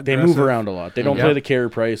 Yeah, They move around a lot. They don't Yeah. play the Carey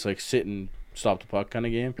Price like sit and stop the puck kind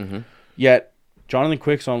of game. Mhm. Yet Jonathan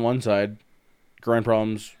Quick's on one side, groin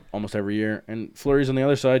problems almost every year, and Fleury's on the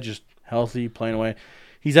other side, just healthy, playing away.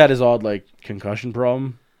 He's had his odd like concussion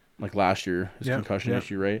problem, like last year, his Yeah, concussion yeah.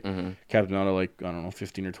 issue, right? Mhm. Kept him out of like, I don't know,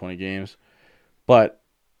 15 or 20 games. But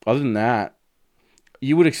other than that,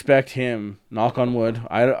 you would expect him, knock on wood,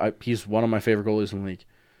 he's one of my favorite goalies in the league.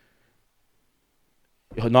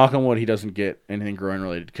 Knock on wood, he doesn't get anything groin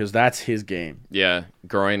related because that's his game. Yeah.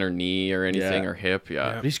 Groin or knee or anything Yeah. or hip.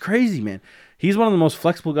 Yeah. But he's crazy, man. He's one of the most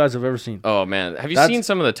flexible guys I've ever seen. Oh man, have you That's- seen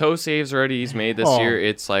some of the toe saves already he's made this Oh. year?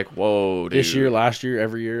 It's like, whoa, dude. This year, last year,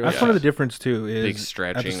 every year. That's one of the difference too. Is Big at the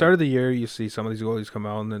stretching. start of the year, you see some of these goalies come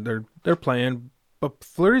out and they're playing, but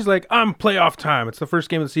Fleury's like, I'm playoff time. It's the first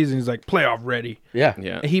game of the season. He's like playoff ready. Yeah.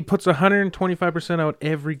 Yeah. He puts 125% out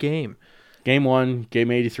every game. Game 1,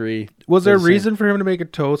 game 83. Was there a Does the same. reason for him to make a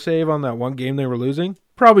toe save on that one game they were losing?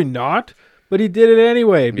 Probably not. But he did it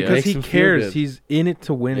anyway because Makes he him feel cares. good. He's in it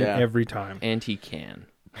to win Yeah. it every time, And he can.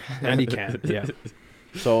 and he can. Yeah,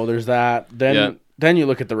 So there's that. Then you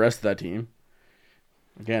look at the rest of that team.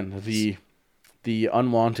 Again, the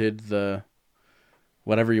unwanted, the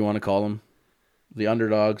whatever you want to call them, the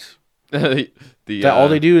underdogs. All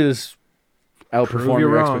they do is outperform you your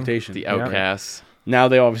wrong. expectations. the outcasts. Now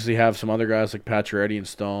they obviously have some other guys like Pacioretty and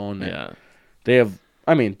Stone. And Yeah. they have.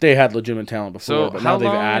 I mean, they had legitimate talent before, So but how now they've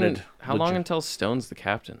long? added. How long until Stone's the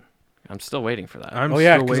captain? I'm still waiting for that. I'm Oh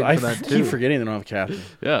yeah, still because waiting I for that keep too. forgetting they don't have a captain.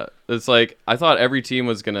 Yeah, it's like I thought every team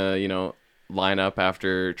was gonna, line up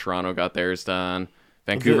after Toronto got theirs done,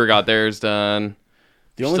 Vancouver got theirs done.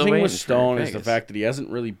 The only Still thing with waiting for Stone is the Vegas. fact that he hasn't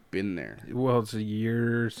really been there. Well, it's a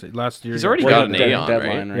year. Last year, He's already Well, got an the A on,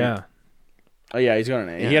 deadline, right? Yeah, Oh yeah, he's got an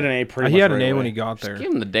A. Yeah. He had an A pretty much he had an right A away. when he got there.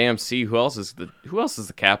 Give him the damn C. Who else is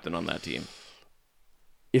the captain on that team?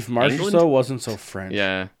 If Marchessault England? wasn't so French,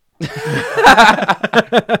 Yeah,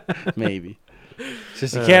 maybe. It's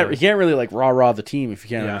just you can't really like rah the team if you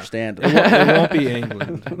can't Yeah. understand It it. won't be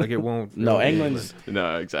England. Like it won't. No, really be England's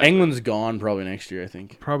no, exactly. England's gone probably next year. I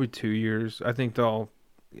think. probably 2 years. I think they'll.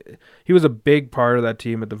 He was a big part of that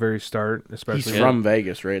team at the very start, especially He's from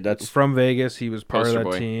Vegas, right? That's from Vegas. He was part Poster of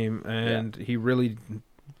that boy. team, and he really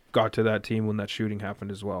got to that team when that shooting happened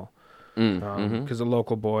as well. Because a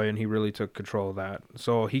local boy, and he really took control of that.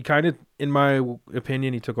 So he kind of, in my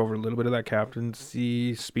opinion, he took over a little bit of that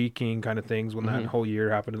captaincy, speaking kind of things when that whole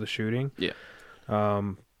year happened to the shooting. Yeah.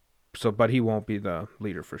 But he won't be the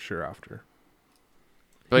leader for sure after.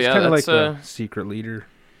 But He's yeah, kind of that's like the secret leader.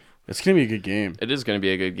 it's gonna be a good game. it is going to be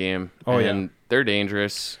a good game. Oh, yeah. and they're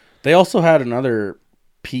dangerous. They also had another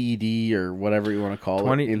PED or whatever you want to call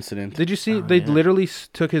 20 it incident. Did you see? They literally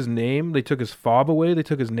took his name. They took his fob away. They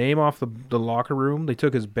took his name off the locker room. They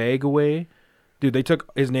took his bag away. Dude, they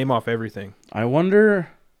took his name off everything. I wonder.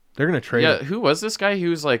 They're gonna trade Yeah, him. who was this guy? He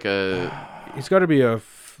was like a. He's got to be a.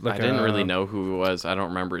 I didn't really know who he was. I don't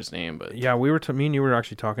remember his name, but Yeah, me and you were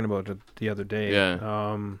actually talking about it the other day.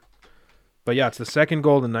 Yeah. But yeah, it's the second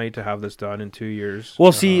Golden Knight to have this done in 2 years.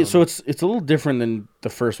 Well, see, so it's a little different than the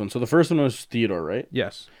first one. So the first one was Theodore, right?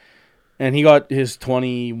 Yes. And he got his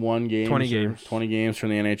 21 games. 20 or games. 20 games from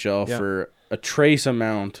the NHL Yeah. for a trace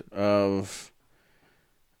amount of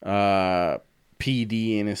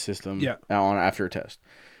PD in his system Yeah. after a test.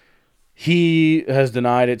 He has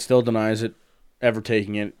denied it, still denies it, ever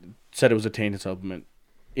taking it, said it was a tainted supplement,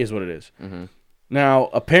 is what it is. Mm-hmm. Now,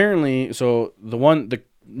 apparently, so the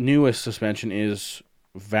newest suspension is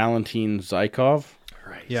Valentin Zykov.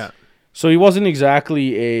 right. Yeah. So he wasn't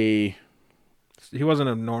exactly He wasn't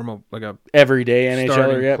a normal everyday NHLer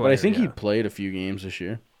Starting yet, but I player, think he yeah. played a few games this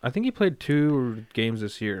year. I think he played 2 games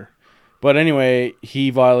this year. But anyway, he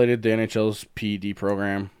violated the NHL's PED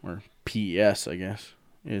program, or PES, I guess,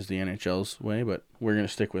 is the NHL's way, but we're going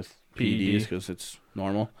to stick with PEDs because it's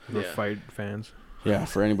normal. For Yeah. fight fans. Yeah,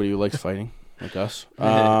 for anybody who likes fighting, like us.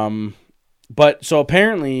 But so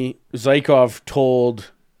apparently, Zykov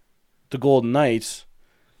told the Golden Knights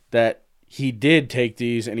that he did take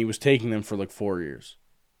these and he was taking them for like 4 years.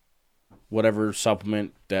 Whatever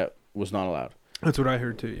supplement that was not allowed. That's what I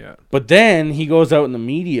heard too, yeah. But then he goes out in the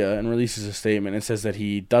media and releases a statement and says that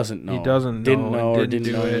he doesn't know. He doesn't didn't know, know and or didn't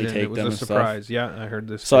do know it, they and take it was them a and stuff. surprise. Yeah, I heard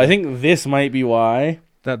this. So I think this might be why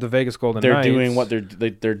that the Vegas Golden they're Knights, doing what they're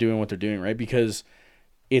doing what they're doing, right? Because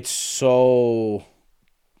it's so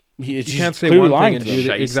you can't say clearly one lying thing and to do them.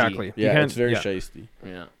 that. Shiesty. Exactly. You Yeah, can't- it's very yeah. shiesty.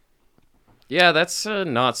 Yeah. Yeah, that's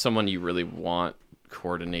not someone you really want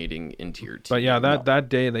coordinating into your team. But yeah, that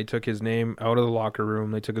day they took his name out of the locker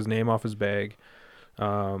room. They took his name off his bag.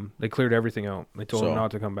 They cleared everything out. They told him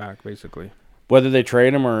not to come back, basically. Whether they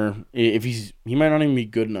trade him or if he might not even be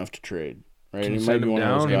good enough to trade, right? Can He you might send be him one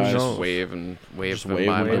down? of Who those guys. knows? just wave him Just by, wave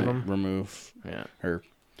but- him, remove Yeah. her.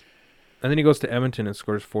 And then he goes to Edmonton and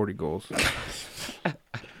scores 40 goals.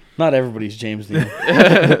 Not everybody's James Neal.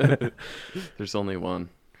 There's only one.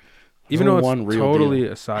 Even only though one it's real totally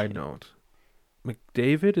deal. a side note,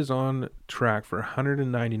 McDavid is on track for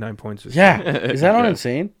 199 points this Yeah, year. is that not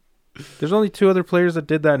insane? There's only 2 other players that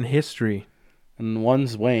did that in history. And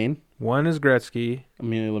one's Wayne, One is Gretzky,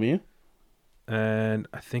 Amelia Lemieux. and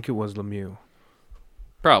I think it was Lemieux.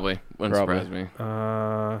 Probably. Wouldn't Probably.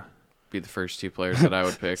 surprise me. be the first two players that I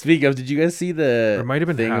would pick. Speaking of, did you guys see the It might have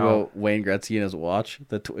been thing Howe. about Wayne Gretzky and his watch?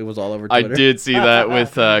 It was all over I Twitter. did see that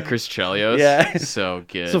with Chris Chelios. Yeah. So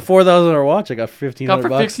good. It's a $4,000 watch. I got $1,500. Got for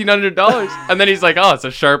 $1,500. And then he's like, oh, it's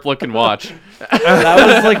a sharp looking watch.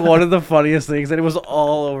 That was like one of the funniest things, and it was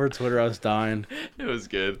all over Twitter. I was dying. It was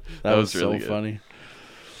good. That was really so good.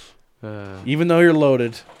 funny. Even though you're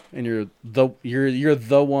loaded and you're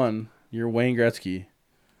the one, you're Wayne Gretzky.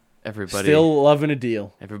 Everybody Still loving a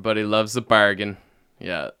deal. Everybody loves a bargain.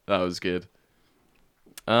 Yeah, that was good.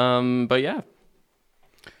 But yeah.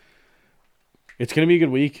 It's gonna be a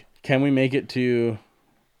good week. Can we make it to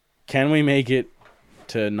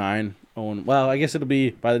 9-0? Well, I guess it'll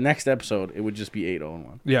be by the next episode. It would just be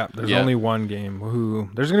 8-0-1. Yeah, there's Yeah. only one game.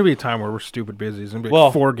 Woohoo. There's going to be a time where we're stupid busy. There's going to be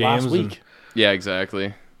like 4 games. last week. Yeah,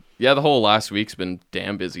 exactly. Yeah, the whole last week's been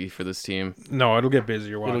damn busy for this team. No, it'll get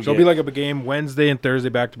busier. Watch. It'll It'll get- be like a game Wednesday and Thursday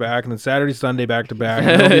back to back, and then Saturday, Sunday back to back.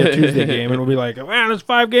 And then it'll be a Tuesday game, and we'll be like, man, there's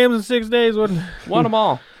 5 games in 6 days. What? Won them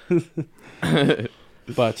all.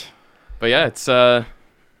 But But yeah, it's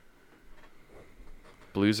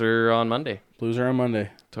Blues are on Monday, Blues are on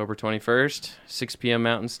Monday. October 21st, 6 p.m.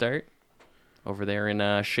 Mountain Start, over there in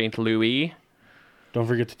St. Louis. Don't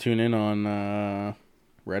forget to tune in on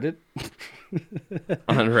Reddit.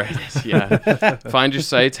 On Reddit, yeah. Find your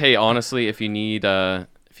sites. Hey, honestly, if you need a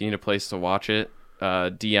place to watch it,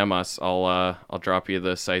 DM us. I'll drop you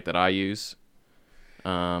the site that I use.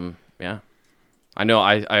 Yeah, I know.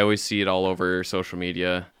 I always see it all over social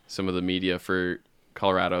media. Some of the media for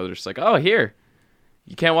Colorado, they're just like, oh, here,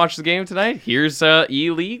 you can't watch the game tonight. Here's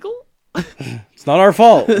illegal. It's not our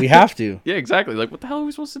fault. We have to. Yeah, exactly. Like, what the hell are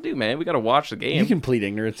we supposed to do, man? We got to watch the game. You can plead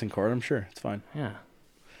ignorance in court. I'm sure it's fine. Yeah.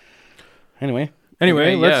 Anyway,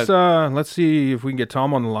 Anyway, Yeah. let's see if we can get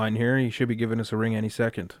Tom on the line here. He should be giving us a ring any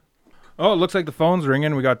second. Oh, it looks like the phone's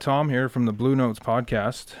ringing. We got Tom here from the Blue Notes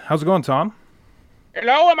podcast. How's it going, Tom?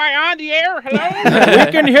 Hello, am I on the air? Hello?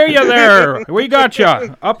 We can hear you there. We got you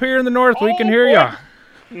up here in the north. We can hear you.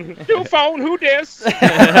 New phone, who dis? How's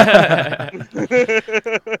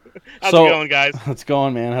So- it going, guys? how's it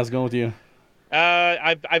going, man? How's it going with you?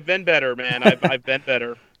 I've been better, man. I've been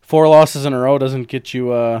better. 4 losses in a row doesn't get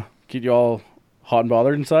you all hot and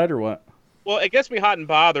bothered inside, or what? Well, it gets me hot and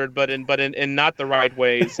bothered, but in not the right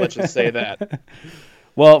ways. Let's just say that.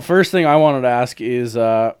 Well, first thing I wanted to ask is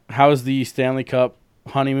how's the Stanley Cup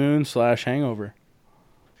honeymoon/hangover?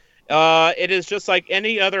 It is just like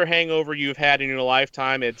any other hangover you've had in your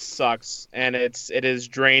lifetime. It sucks, and it is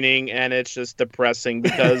draining, and it's just depressing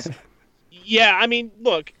because, yeah, I mean,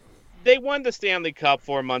 look, they won the Stanley Cup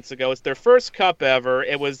 4 months ago. It's their first cup ever.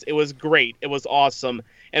 It was great. It was awesome,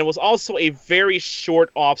 and it was also a very short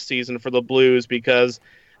off season for the Blues because,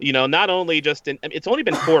 you know, not only just it's only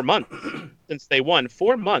been 4 months since they won.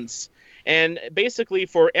 4 months, and basically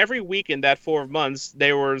for every week in that 4 months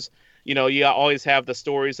there was. You know, you always have the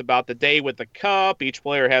stories about the day with the cup. Each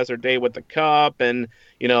player has their day with the cup, and,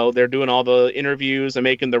 you know, they're doing all the interviews and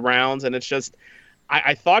making the rounds. And it's just,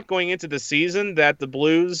 I thought going into the season that the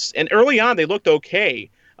Blues, and early on they looked okay.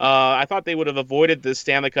 I thought they would have avoided the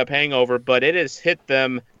Stanley Cup hangover, but it has hit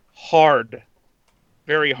them hard,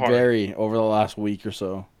 very hard. Very over the last week or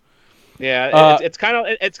so. Yeah, it's kind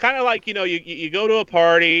of like, you know, you go to a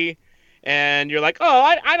party. And you're like,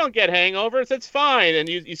 oh, I don't get hangovers. It's fine. And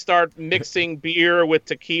you start mixing beer with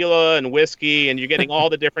tequila and whiskey, and you're getting all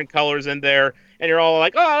the different colors in there. And you're all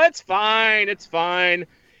like, oh, it's fine. It's fine.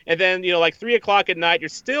 And then, you know, like 3 o'clock at night, you're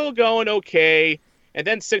still going okay. And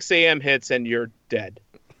then 6 a.m. hits, and you're dead.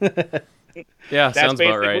 Yeah, sounds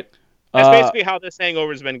about right. That's basically how this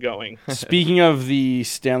hangover's been going. Speaking of the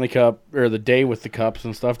Stanley Cup, or the day with the cups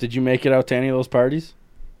and stuff, did you make it out to any of those parties?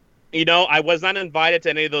 You know, I was not invited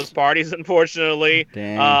to any of those parties, unfortunately.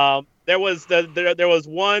 Dang. There was there was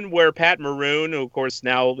one where Pat Maroon, who of course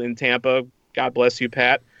now in Tampa, God bless you,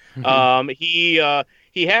 Pat. He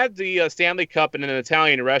had the Stanley Cup in an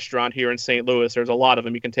Italian restaurant here in St. Louis. There's a lot of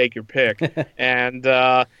them. You can take your pick. And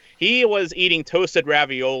he was eating toasted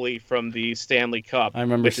ravioli from the Stanley Cup. I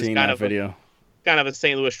remember which is seeing kind that of video. Kind of a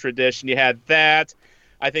St. Louis tradition. You had that.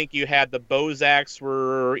 I think you had the Bozaks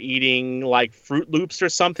were eating like Fruit Loops or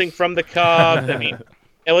something from the cup. I mean,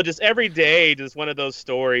 it was just every day, just one of those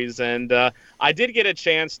stories. And I did get a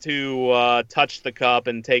chance to touch the cup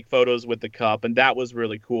and take photos with the cup, and that was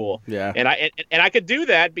really cool. Yeah. And I could do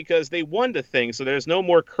that because they won the thing, so there's no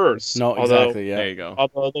more curse. No, exactly. Yeah. There you go.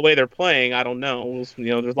 Although the way they're playing, I don't know. You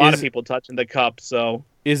know, there's a lot of people touching the cup, so.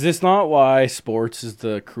 Is this not why sports is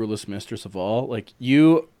the cruelest mistress of all? Like,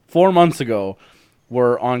 you 4 months ago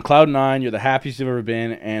were on cloud 9, you're the happiest you've ever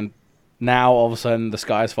been, and now all of a sudden the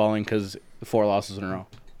sky's falling because 4 losses in a row.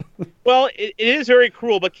 Well, it is very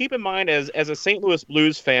cruel, but keep in mind, as a St. Louis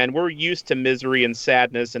Blues fan, we're used to misery and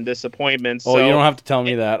sadness and disappointment. Oh, so, you don't have to tell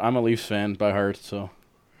me that. I'm a Leafs fan by heart, so.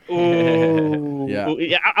 Ooh.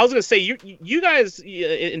 Yeah. I was gonna say you guys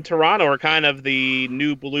in Toronto are kind of the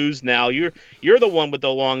new Blues now. You're the one with the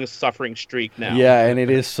longest suffering streak now. Yeah, and it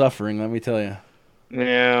is suffering, let me tell you.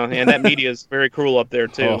 Yeah, and that media is very cruel up there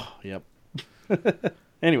too. Oh, yep.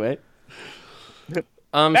 Anyway.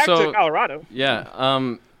 Back so, to Colorado.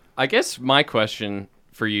 Yeah. I guess my question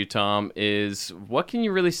for you, Tom, is what can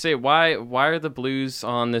you really say? Why are the Blues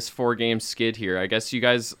on this 4-game skid here? I guess you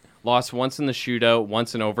guys lost once in the shootout,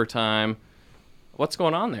 once in overtime. What's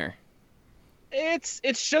going on there? It's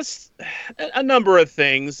just a number of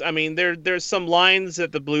things. I mean, there's some lines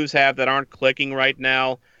that the Blues have that aren't clicking right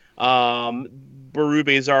now.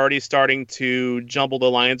 Berube's already starting to jumble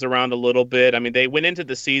the lines around a little bit. I mean, they went into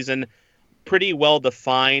the season pretty well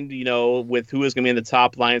defined, with who is going to be in the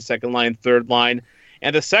top line, second line, third line.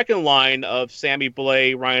 And the second line of Sammy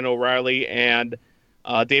Blais, Ryan O'Reilly, and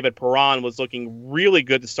David Perron was looking really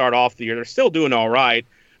good to start off the year. They're still doing all right.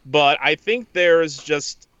 But I think there's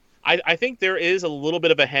just I think there is a little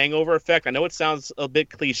bit of a hangover effect. I know it sounds a bit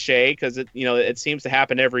cliche because it seems to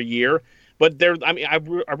happen every year. But I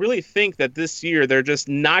really think that this year they're just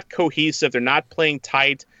not cohesive. They're not playing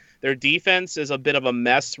tight. Their defense is a bit of a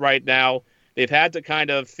mess right now. They've had to kind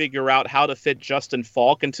of figure out how to fit Justin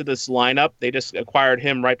Falk into this lineup. They just acquired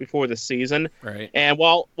him right before the season. Right. And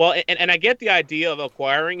and I get the idea of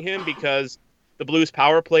acquiring him because the Blues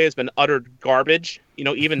power play has been utter garbage.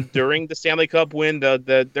 Even during the Stanley Cup win,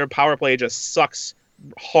 their power play just sucks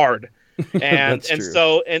hard. And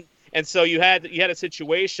so you had a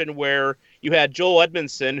situation where you had Joel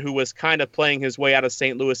Edmondson, who was kind of playing his way out of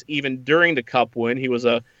St. Louis even during the Cup win. He was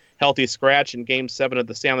a healthy scratch in Game 7 of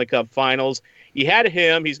the Stanley Cup Finals. You had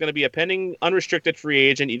him. He's going to be a pending unrestricted free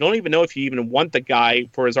agent. You don't even know if you even want the guy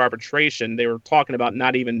for his arbitration. They were talking about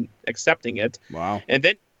not even accepting it. Wow. And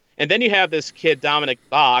then you have this kid, Dominic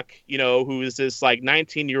Bach, who is this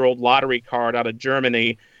 19-year-old lottery card out of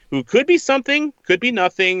Germany who could be something, could be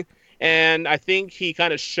nothing. And I think he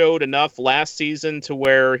kind of showed enough last season to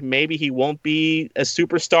where maybe he won't be a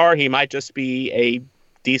superstar. He might just be a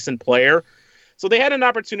decent player. So they had an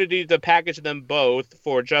opportunity to package them both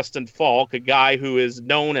for Justin Falk, a guy who is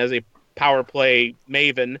known as a power play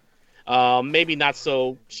maven, maybe not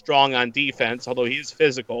so strong on defense, although he's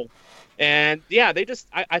physical. And yeah,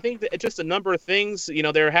 I think that it's just a number of things.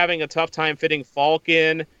 They're having a tough time fitting Falk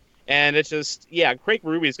in. And it's just, Craig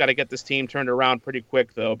Berube's got to get this team turned around pretty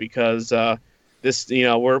quick, though, because we're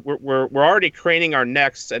already craning our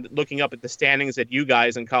necks and looking up at the standings at you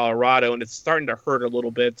guys in Colorado, and it's starting to hurt a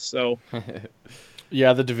little bit. So,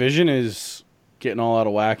 yeah, the division is getting all out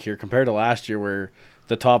of whack here compared to last year, where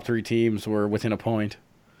the top 3 teams were within a point.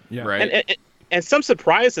 Yeah, right. And some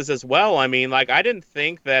surprises as well. I mean, I didn't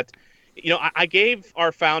think that. I gave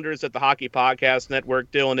our founders at the Hockey Podcast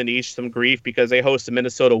Network, Dylan and Ish, some grief because they host the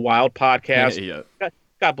Minnesota Wild podcast. Yeah.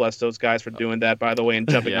 God bless those guys for doing that, by the way, and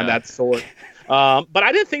jumping on that sword. But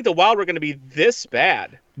I didn't think the Wild were going to be this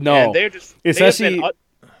bad. No, and they're just especially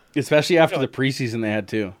after the preseason they had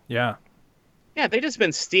too. Yeah. Yeah, they just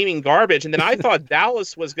been steaming garbage, and then I thought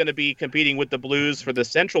Dallas was going to be competing with the Blues for the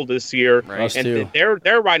Central this year, Right. Us and too.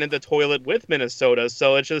 they're right in the toilet with Minnesota.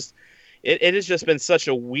 So it's just. It has just been such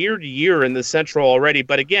a weird year in the Central already.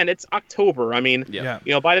 But again, it's October. I mean, Yeah.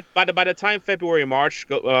 by the time February, March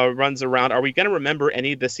runs around, are we going to remember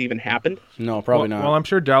any of this even happened? No, probably not. Well, I'm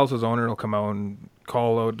sure Dallas's owner will come out and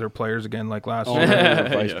call out their players again like last Owner year. or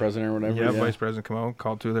vice Yeah. president or whatever. Yeah, vice president come out,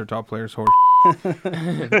 call 2 of their top players horse.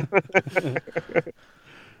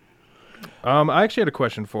 I actually had a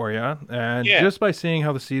question for you, and just by seeing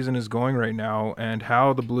how the season is going right now and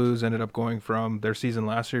how the Blues ended up going from their season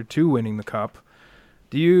last year to winning the Cup,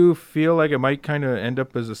 do you feel like it might kind of end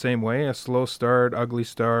up as the same way, a slow start, ugly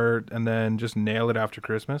start, and then just nail it after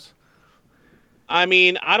Christmas? I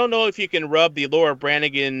mean, I don't know if you can rub the Laura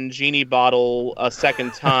Branigan genie bottle a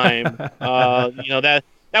second time.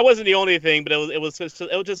 That wasn't the only thing, but it was just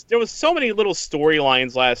there was so many little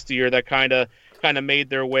storylines last year that kind of made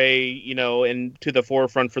their way, into the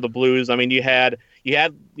forefront for the Blues. I mean, you had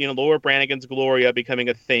Laura Branigan's Gloria becoming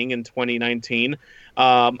a thing in 2019.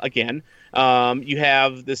 Again, you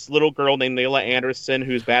have this little girl named Layla Anderson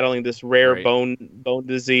who's battling this rare Right. bone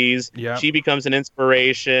disease. Yeah. She becomes an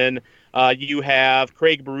inspiration. You have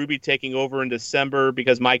Craig Berube taking over in December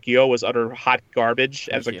because Mike Yeo was utter hot garbage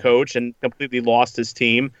as a coach and completely lost his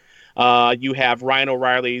team. You have Ryan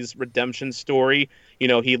O'Reilly's redemption story.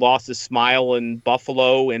 He lost his smile in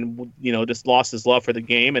Buffalo and, just lost his love for the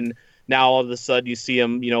game. And now all of a sudden you see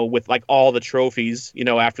him, with like all the trophies,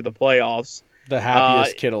 after the playoffs. The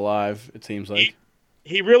happiest kid alive, it seems like.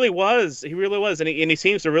 He really was. He really was. And he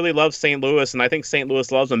seems to really love St. Louis, and I think St.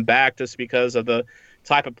 Louis loves him back just because of the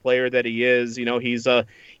type of player that he is. He's a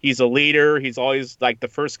leader. He's always like the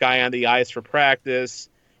first guy on the ice for practice.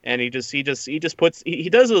 And he does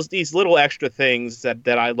these little extra things that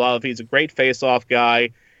I love. He's a great face-off guy.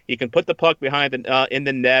 He can put the puck behind in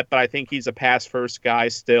the net, but I think he's a pass-first guy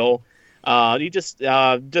still. But to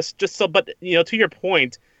your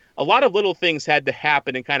point, a lot of little things had to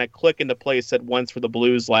happen and kind of click into place at once for the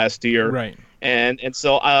Blues last year. Right. And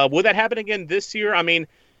so will that happen again this year? I mean,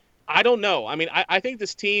 I don't know. I mean, I think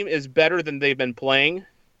this team is better than they've been playing,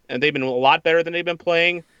 and they've been a lot better than they've been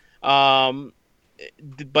playing.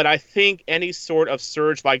 But I think any sort of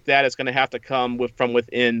surge like that is going to have to come from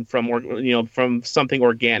within, from something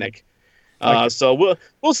organic. So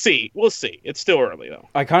we'll see. We'll see. It's still early though.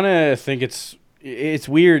 I kind of think it's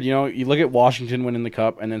weird. You look at Washington winning the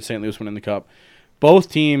cup and then St. Louis winning the cup.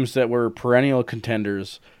 Both teams that were perennial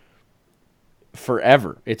contenders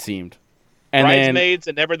forever, it seemed. And Bridesmaids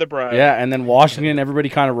and never the bride. Yeah, and then Washington, everybody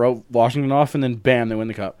kind of wrote Washington off, and then bam, they win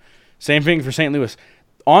the cup. Same thing for St. Louis.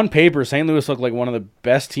 On paper, St. Louis looked like one of the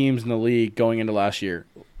best teams in the league going into last year.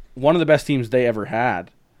 One of the best teams they ever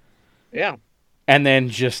had. Yeah. And then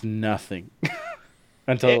just nothing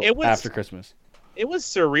until after Christmas. It was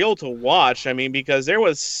surreal to watch. I mean, because there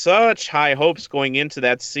was such high hopes going into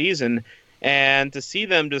that season, and to see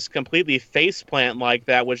them just completely faceplant like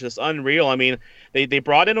that was just unreal. I mean, they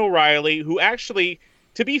brought in O'Reilly, who actually,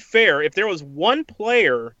 to be fair, if there was one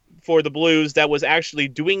player for the Blues that was actually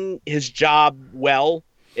doing his job well,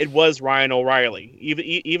 it was Ryan O'Reilly.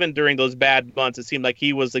 Even during those bad months, it seemed like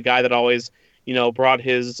he was the guy that always, brought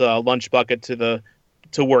his lunch bucket to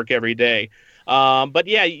work every day. But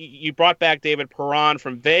yeah, you brought back David Perron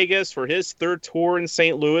from Vegas for his third tour in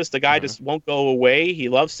St. Louis. The guy just won't go away. He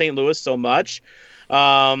loves St. Louis so much.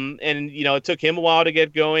 And it took him a while to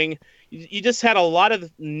get going. You just had a lot of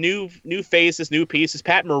new faces, new pieces.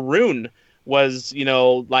 Pat Maroon was,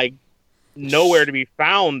 like nowhere to be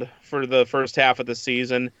found for the first half of the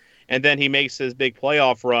season, and then he makes his big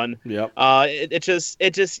playoff run. Yep. It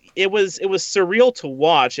was surreal to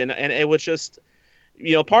watch, and it was just,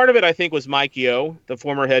 part of it I think was Mike Yeo, the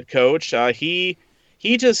former head coach. He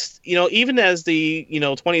just, even as the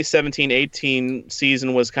 2017-18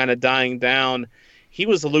 season was kind of dying down, he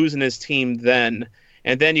was losing his team then.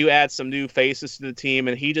 And then you add some new faces to the team,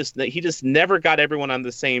 and he just never got everyone on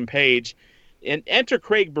the same page. And enter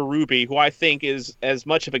Craig Berube, who I think is as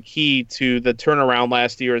much of a key to the turnaround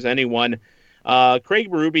last year as anyone.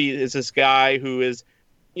 Craig Berube is this guy who is,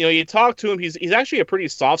 you talk to him, he's actually a pretty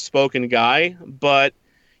soft-spoken guy, but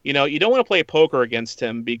you don't want to play poker against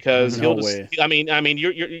him because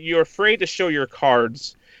you're afraid to show your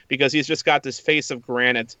cards because he's just got this face of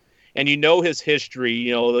granite. And his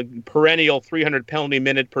history, the perennial 300 penalty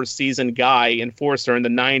minute per season guy, enforcer in the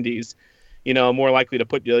 90s, more likely to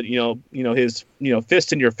put his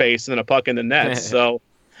fist in your face than a puck in the net. So,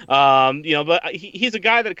 but he's a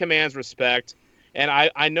guy that commands respect. And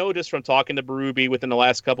I know just from talking to Berube within the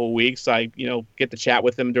last couple of weeks, I get to chat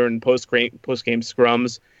with him during post game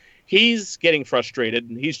scrums. He's getting frustrated.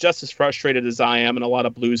 He's just as frustrated as I am, and a lot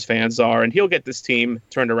of Blues fans are. And he'll get this team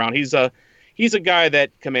turned around. He's a guy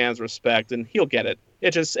that commands respect, and he'll get it.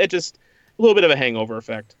 It just a little bit of a hangover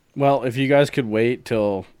effect. Well, if you guys could wait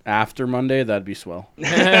till after Monday, that'd be swell.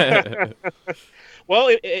 Well,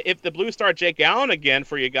 if the Blues start Jake Allen again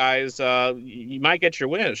for you guys, you might get your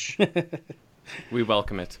wish. We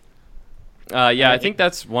welcome it. I think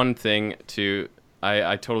that's one thing too.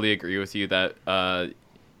 I totally agree with you that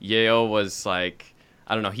Yeo was like,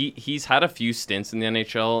 I don't know, he's had a few stints in the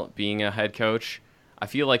NHL being a head coach. I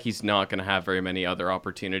feel like he's not going to have very many other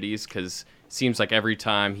opportunities because it seems like every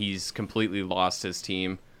time he's completely lost his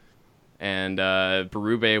team. And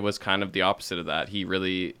Berube was kind of the opposite of that. He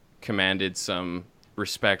really commanded some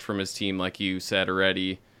respect from his team, like you said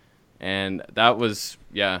already. And that was,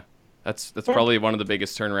 that's probably one of the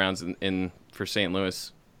biggest turnarounds in for St.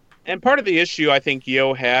 Louis. And part of the issue I think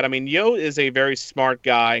Yeo had, Yeo is a very smart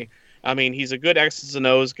guy. He's a good X's and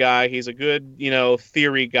O's guy. He's a good,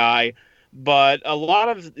 theory guy. But a lot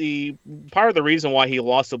of part of the reason why he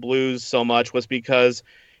lost the Blues so much was because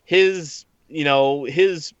his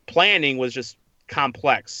planning was just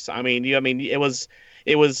complex. It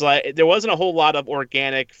was like there wasn't a whole lot of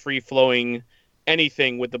organic, free-flowing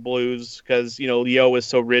anything with the Blues because Yeo was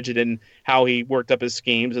so rigid in how he worked up his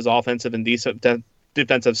schemes, his offensive and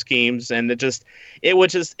defensive schemes, and it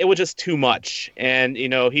was just too much. And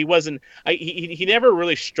he wasn't. He never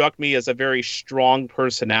really struck me as a very strong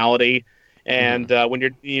personality. And when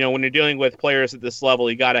you're dealing with players at this level,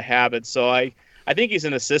 you got to have it. So I think he's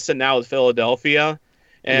an assistant now with Philadelphia,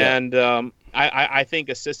 and I think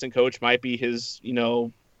assistant coach might be his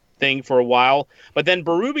thing for a while. But then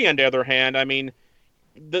Berube, on the other hand, I mean,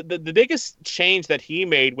 the biggest change that he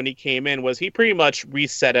made when he came in was he pretty much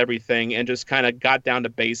reset everything and just kind of got down to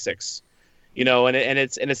basics. And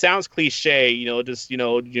it sounds cliche,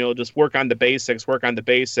 just work on the basics.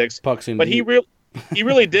 Pucks in but deep. he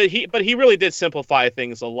really did simplify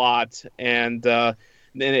things a lot, and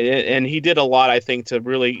he did a lot, I think, to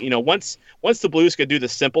really, once the Blues could do the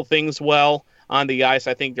simple things well on the ice,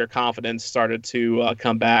 I think their confidence started to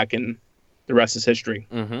come back, and the rest is history.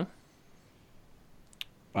 Mm-hmm.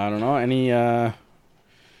 I don't know.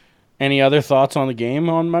 Any other thoughts on the game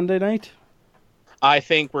on Monday night? I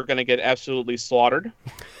think we're going to get absolutely slaughtered.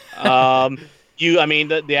 The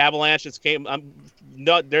Avalanche just came.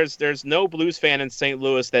 There's no Blues fan in St.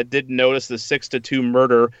 Louis that didn't notice the 6-2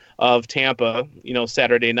 murder of Tampa,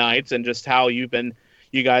 Saturday night, and just how you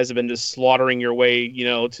guys have been just slaughtering your way,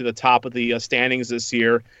 to the top of the standings this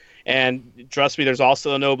year. And trust me, there's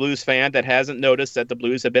also no Blues fan that hasn't noticed that the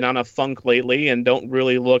Blues have been on a funk lately and don't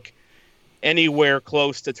really look anywhere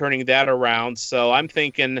close to turning that around. So I'm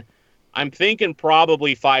thinking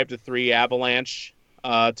probably 5-3 Avalanche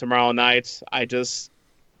tomorrow night. I just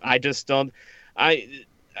don't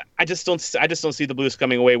see the Blues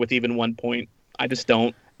coming away with even 1 point. I just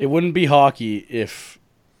don't. It wouldn't be hockey if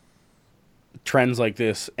trends like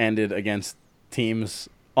this ended against teams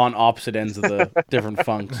on opposite ends of the different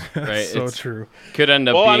funks. Right. So true. Could end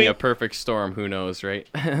up being a perfect storm. Who knows, right?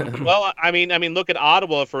 Well, I mean, look at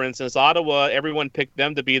Ottawa, for instance. Ottawa, everyone picked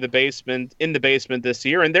them to be in the basement this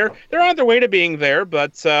year, and they're on their way to being there,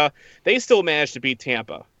 but they still managed to beat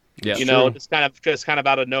Tampa. Yeah, just kind of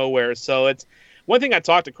out of nowhere. So it's one thing I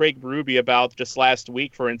talked to Craig Berube about just last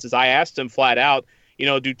week, for instance. I asked him flat out,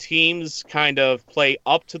 do teams kind of play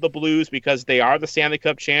up to the Blues because they are the Stanley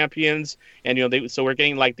Cup champions, and so we're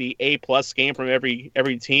getting like the A+ game from every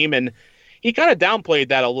team, and he kind of downplayed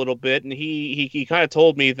that a little bit, and he kind of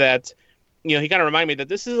told me that, he kind of reminded me that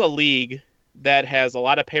this is a league that has a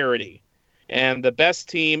lot of parity, and the best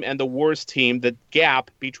team and the worst team, the gap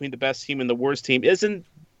between the best team and the worst team isn't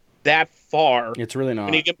that far. It's really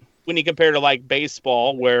not. When you compare to like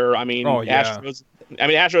baseball, where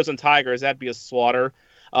Astros and Tigers, that'd be a slaughter.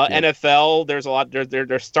 NFL, there's a lot.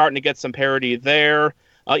 They're starting to get some parity there.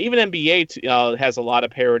 Even NBA has a lot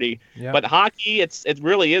of parity. Yeah. But hockey, it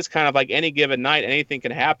really is kind of like any given night, anything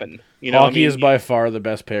can happen. Hockey is by far the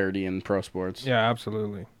best parity in pro sports. Yeah,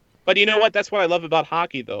 absolutely. But you know what? That's what I love about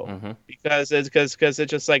hockey, though, because it's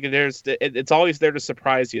just like it's always there to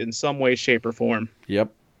surprise you in some way, shape, or form.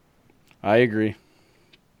 Yep, I agree.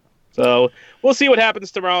 So we'll see what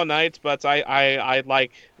happens tomorrow night. But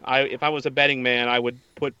if I was a betting man, I would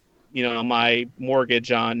put my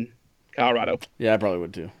mortgage on Colorado. Yeah, I probably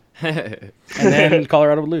would too. And then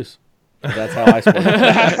Colorado would lose. That's how I split.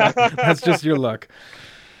 That's just your luck.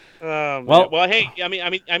 Well, hey, I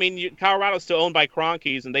mean, Colorado's still owned by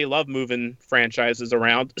Kroenkes, and they love moving franchises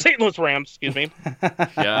around. St. Louis Rams, excuse me.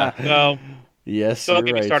 Yeah. So yes, don't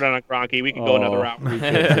get me started on Kroenke. We could go another route. We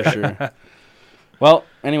could, for sure. Well,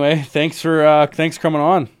 anyway, thanks for coming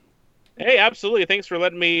on. Hey, absolutely. Thanks for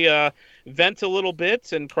letting me vent a little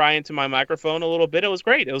bit and cry into my microphone a little bit. It was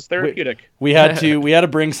great. It was therapeutic. We had to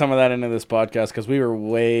bring some of that into this podcast because we were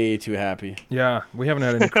way too happy. Yeah, we haven't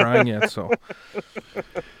had any crying yet, so.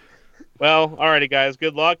 Well, alrighty, guys.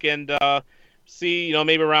 Good luck, and see,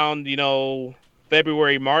 maybe around,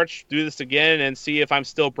 February, March, do this again and see if I'm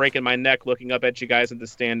still breaking my neck looking up at you guys in the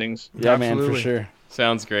standings. Yeah, Absolutely. man, for sure.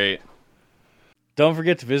 Sounds great. Don't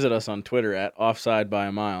forget to visit us on Twitter at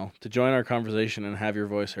OffsideByAMile to join our conversation and have your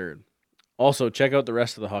voice heard. Also, check out the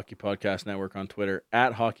rest of the Hockey Podcast Network on Twitter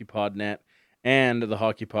at HockeyPodNet and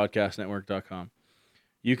thehockeypodcastnetwork.com.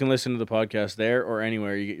 You can listen to the podcast there or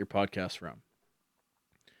anywhere you get your podcasts from.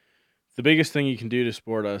 The biggest thing you can do to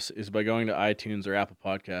support us is by going to iTunes or Apple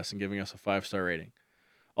Podcasts and giving us a 5-star rating.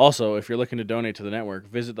 Also, if you're looking to donate to the network,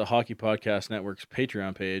 visit the Hockey Podcast Network's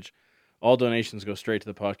Patreon page. All donations go straight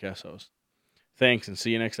to the podcast host. Thanks, and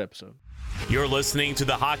see you next episode. You're listening to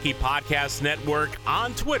the Hockey Podcast Network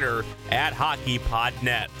on Twitter at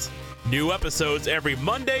HockeyPodNet. New episodes every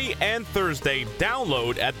Monday and Thursday.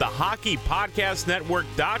 Download at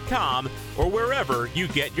thehockeypodcastnetwork.com or wherever you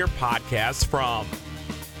get your podcasts from.